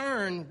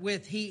concerned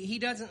with. He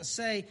doesn't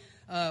say,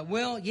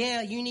 "Well,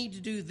 yeah, you need to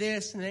do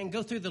this," and then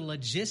go through the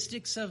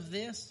logistics of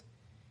this.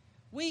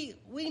 We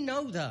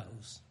know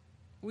those.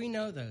 We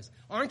know those.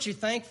 Aren't you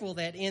thankful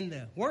that in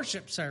the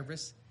worship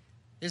service,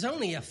 there's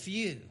only a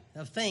few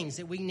of things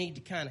that we need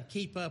to kind of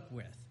keep up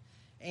with?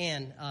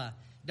 And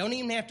don't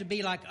even have to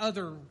be like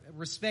other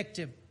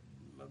respective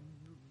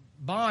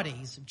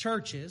bodies,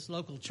 churches,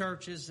 local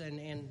churches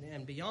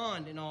and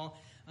beyond and all,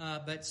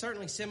 but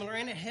certainly similar,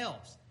 and it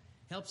helps.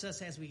 Helps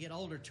us as we get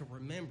older to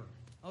remember.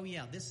 Oh,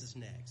 yeah, this is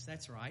next.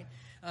 That's right.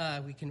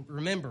 We can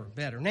remember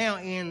better. Now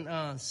in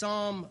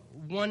Psalm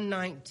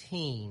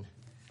 119,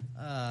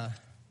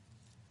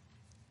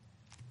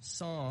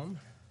 Psalm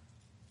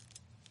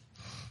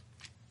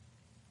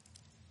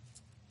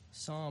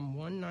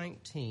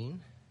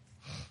 119.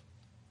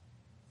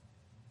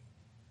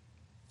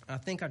 I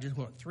think I just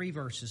want 3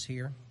 verses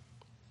here.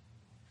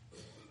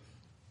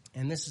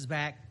 And this is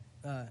back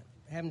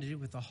having to do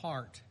with the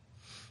heart.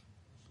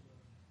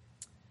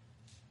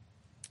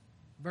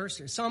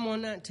 Psalm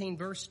 119,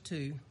 verse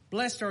 2.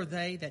 Blessed are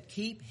they that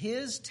keep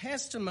his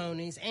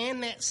testimonies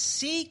and that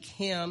seek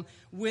him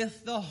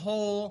with the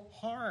whole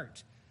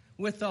heart.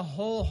 With the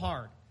whole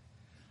heart.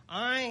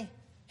 I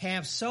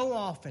have so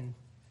often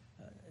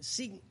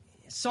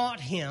sought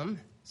him,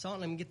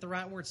 let me get the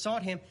right word,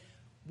 sought him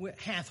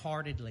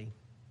half-heartedly.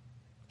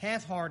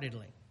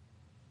 Half-heartedly.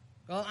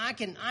 Well, I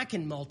can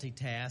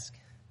multitask,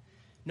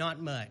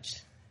 not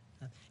much.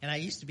 And I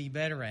used to be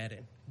better at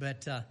it,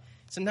 but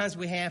sometimes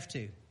we have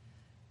to.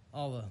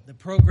 All the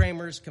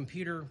programmers,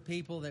 computer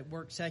people that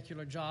work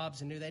secular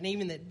jobs and do that, and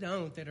even that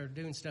don't, that are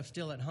doing stuff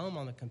still at home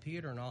on the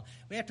computer and all,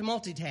 we have to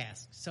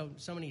multitask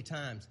so many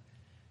times.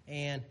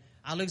 And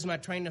I lose my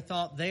train of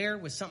thought there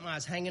with something I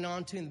was hanging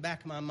on to in the back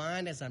of my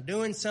mind as I'm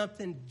doing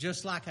something,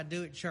 just like I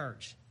do at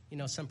church.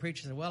 Some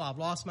preachers say, "Well, I've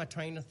lost my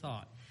train of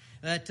thought."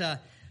 But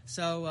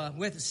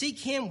seek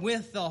him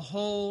with the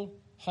whole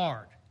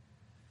heart.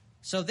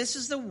 So this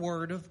is the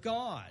word of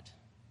God.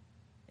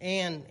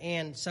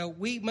 And so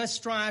we must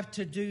strive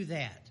to do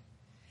that.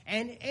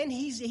 And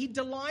he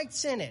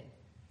delights in it.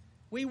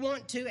 We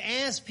want to,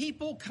 as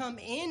people come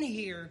in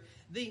here,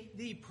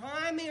 The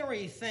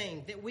primary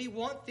thing that we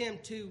want them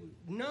to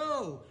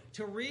know,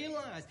 to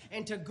realize,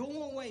 and to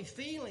go away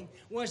feeling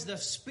was the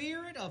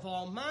Spirit of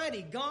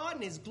Almighty God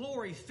and His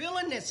glory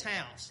filling this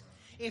house.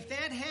 If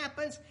that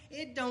happens,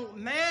 it don't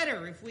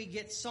matter if we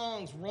get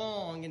songs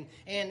wrong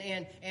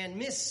and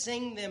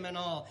miss-sing them and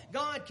all.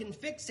 God can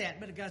fix that.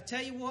 But I got to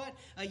tell you what?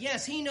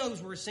 Yes, He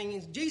knows we're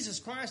singing. Jesus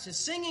Christ is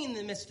singing in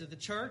the midst of the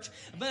church,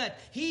 but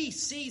He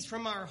sees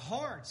from our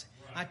hearts.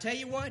 I tell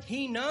you what,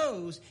 He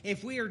knows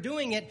if we are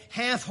doing it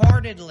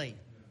half-heartedly.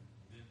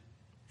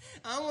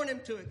 I want Him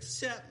to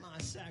accept my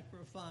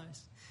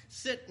sacrifice.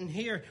 Sitting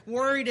here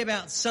worried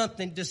about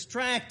something,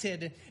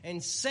 distracted,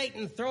 and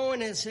Satan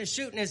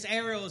shooting his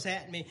arrows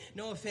at me.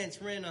 No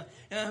offense, Rena,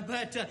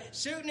 but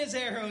shooting his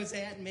arrows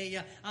at me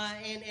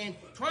and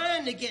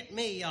trying to get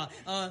me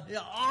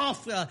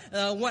off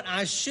what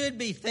I should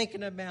be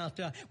thinking about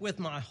with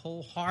my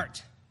whole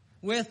heart.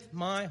 With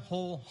my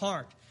whole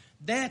heart.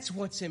 That's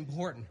what's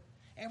important.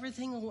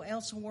 Everything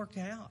else will work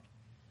out.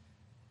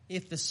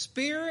 If the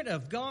Spirit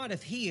of God,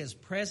 if He is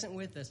present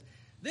with us,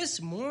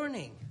 this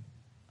morning,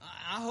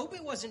 I hope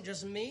it wasn't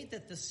just me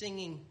that the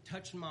singing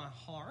touched my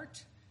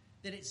heart,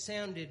 that it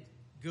sounded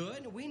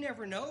good. We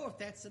never know if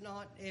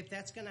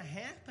that's going to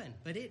happen,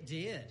 but it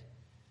did.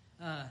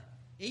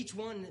 Each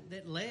one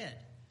that led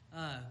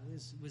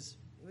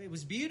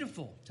was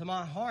beautiful to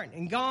my heart,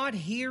 and God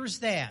hears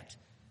that.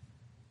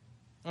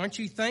 Aren't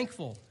you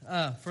thankful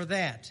for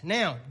that?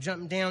 Now,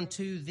 jump down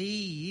to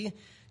the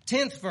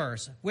 10th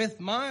verse. With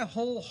my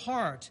whole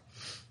heart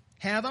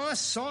have I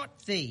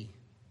sought Thee.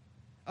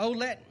 Oh,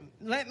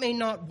 let me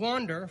not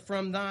wander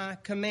from Thy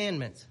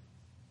commandments.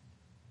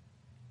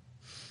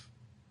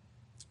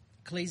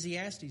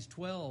 Ecclesiastes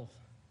 12,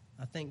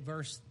 I think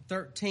verse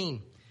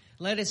 13.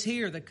 Let us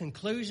hear the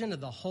conclusion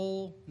of the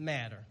whole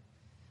matter.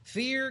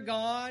 Fear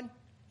God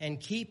and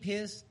keep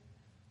His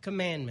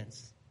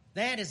commandments.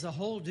 That is the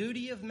whole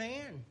duty of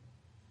man.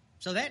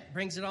 So that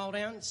brings it all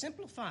down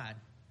simplified.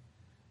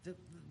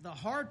 The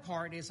hard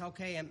part is,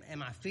 okay,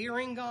 am I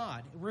fearing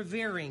God,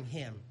 revering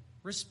Him,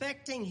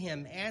 respecting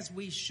Him as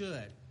we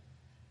should?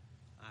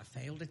 I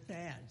failed at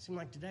that. It seems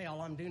like today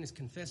all I'm doing is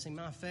confessing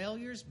my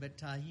failures,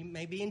 but you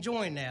may be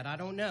enjoying that. I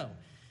don't know.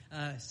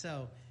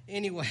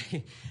 Anyway,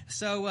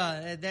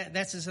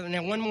 that's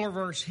now one more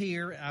verse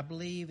here. I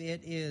believe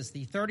it is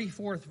the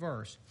 34th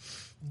verse.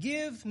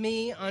 Give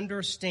me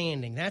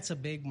understanding. That's a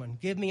big one.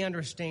 Give me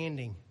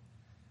understanding,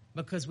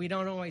 because we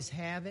don't always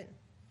have it.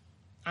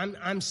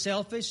 I'm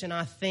selfish, and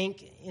I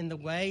think in the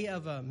way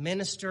of a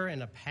minister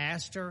and a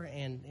pastor,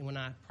 and when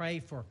I pray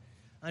for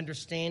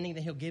understanding,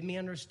 that He'll give me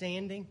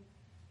understanding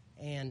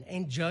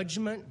and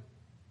judgment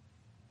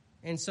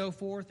and so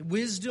forth.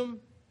 Wisdom,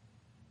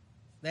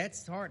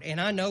 that's hard.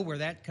 And I know where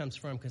that comes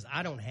from, because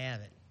I don't have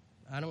it.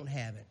 I don't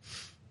have it.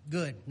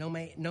 Good. No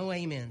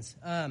amens.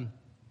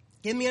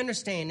 Give me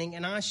understanding,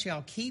 and I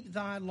shall keep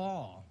Thy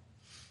law.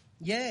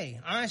 Yea,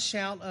 I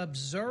shall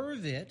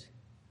observe it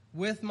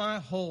with my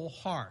whole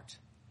heart.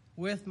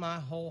 With my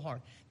whole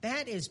heart.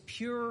 That is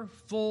pure,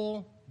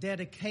 full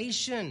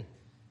dedication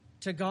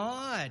to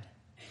God.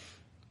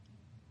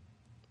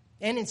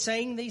 And in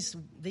saying these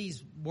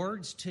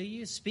words to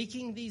you,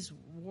 speaking these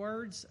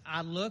words,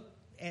 I look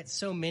at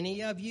so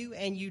many of you,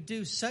 and you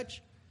do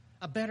such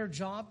a better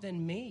job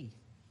than me.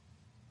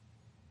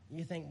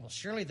 You think, well,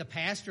 surely the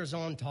pastor's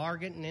on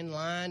target and in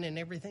line and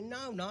everything.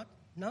 No, not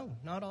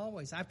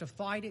always. I have to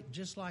fight it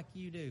just like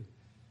you do.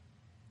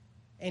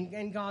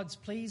 And God's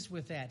pleased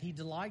with that. He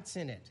delights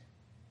in it.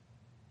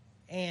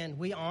 And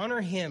we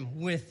honor Him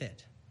with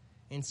it.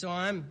 And so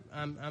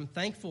I'm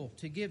thankful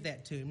to give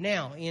that to Him.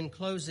 Now, in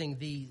closing,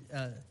 the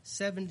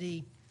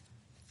 73rd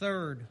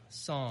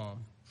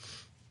Psalm.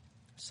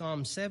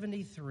 Psalm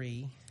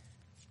 73.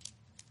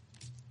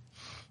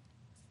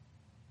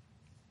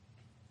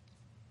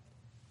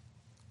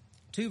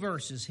 Two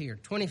verses here,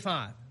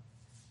 25.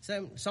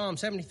 Psalm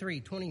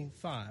 73,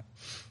 25.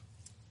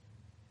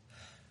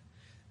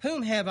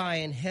 Whom have I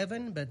in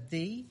heaven but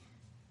Thee?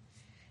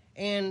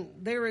 And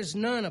there is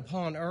none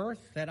upon earth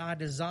that I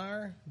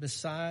desire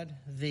beside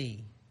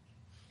Thee.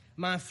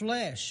 My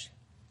flesh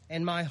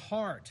and my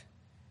heart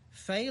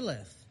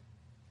faileth.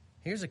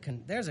 There's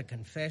a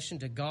confession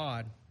to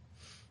God.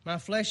 My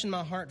flesh and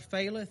my heart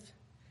faileth,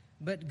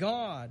 but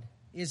God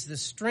is the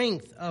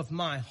strength of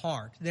my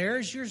heart.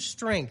 There's your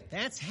strength.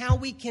 That's how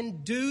we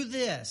can do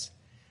this.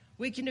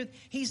 We can do.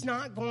 He's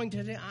not going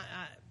to do.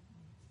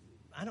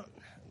 I don't.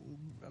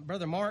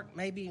 Brother Mark,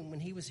 maybe when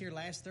he was here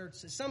last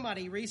Thursday,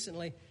 somebody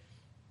recently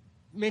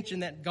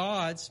mentioned that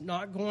God's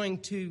not going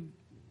to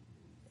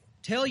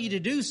tell you to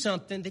do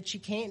something that you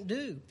can't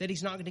do, that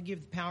He's not going to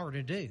give the power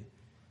to do.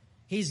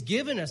 He's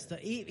given us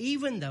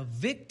even the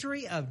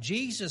victory of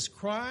Jesus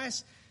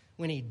Christ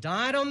when He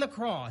died on the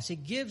cross. He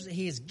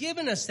has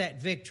given us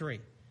that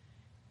victory.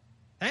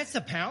 That's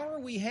the power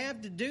we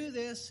have to do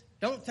this.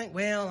 Don't think,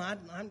 well,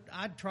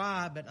 I'd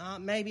try,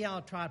 but maybe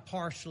I'll try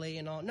partially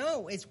and all.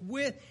 No, it's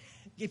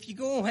if you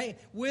go away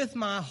with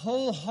my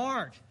whole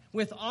heart,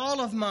 with all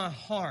of my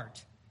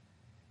heart.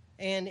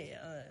 And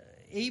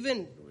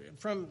even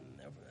from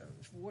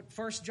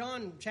 1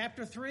 John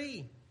chapter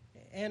 3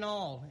 and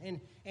all.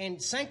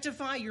 And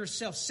sanctify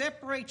yourself.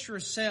 Separate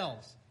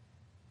yourselves.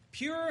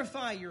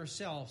 Purify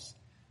yourselves.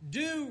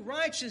 Do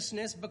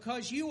righteousness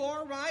because you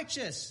are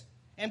righteous.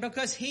 And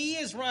because He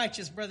is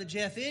righteous, Brother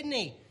Jeff, isn't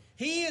He?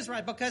 He is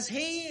right because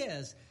He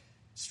is.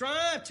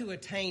 Strive to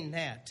attain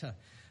that.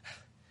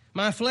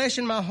 My flesh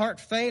and my heart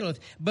faileth,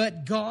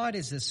 but God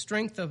is the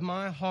strength of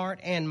my heart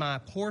and my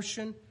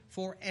portion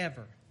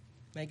forever.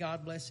 May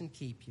God bless and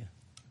keep you.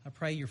 I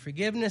pray your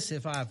forgiveness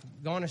if I've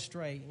gone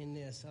astray in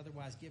this.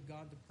 Otherwise, give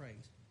God the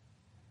praise.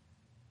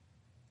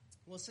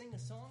 We'll sing a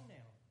song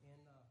now.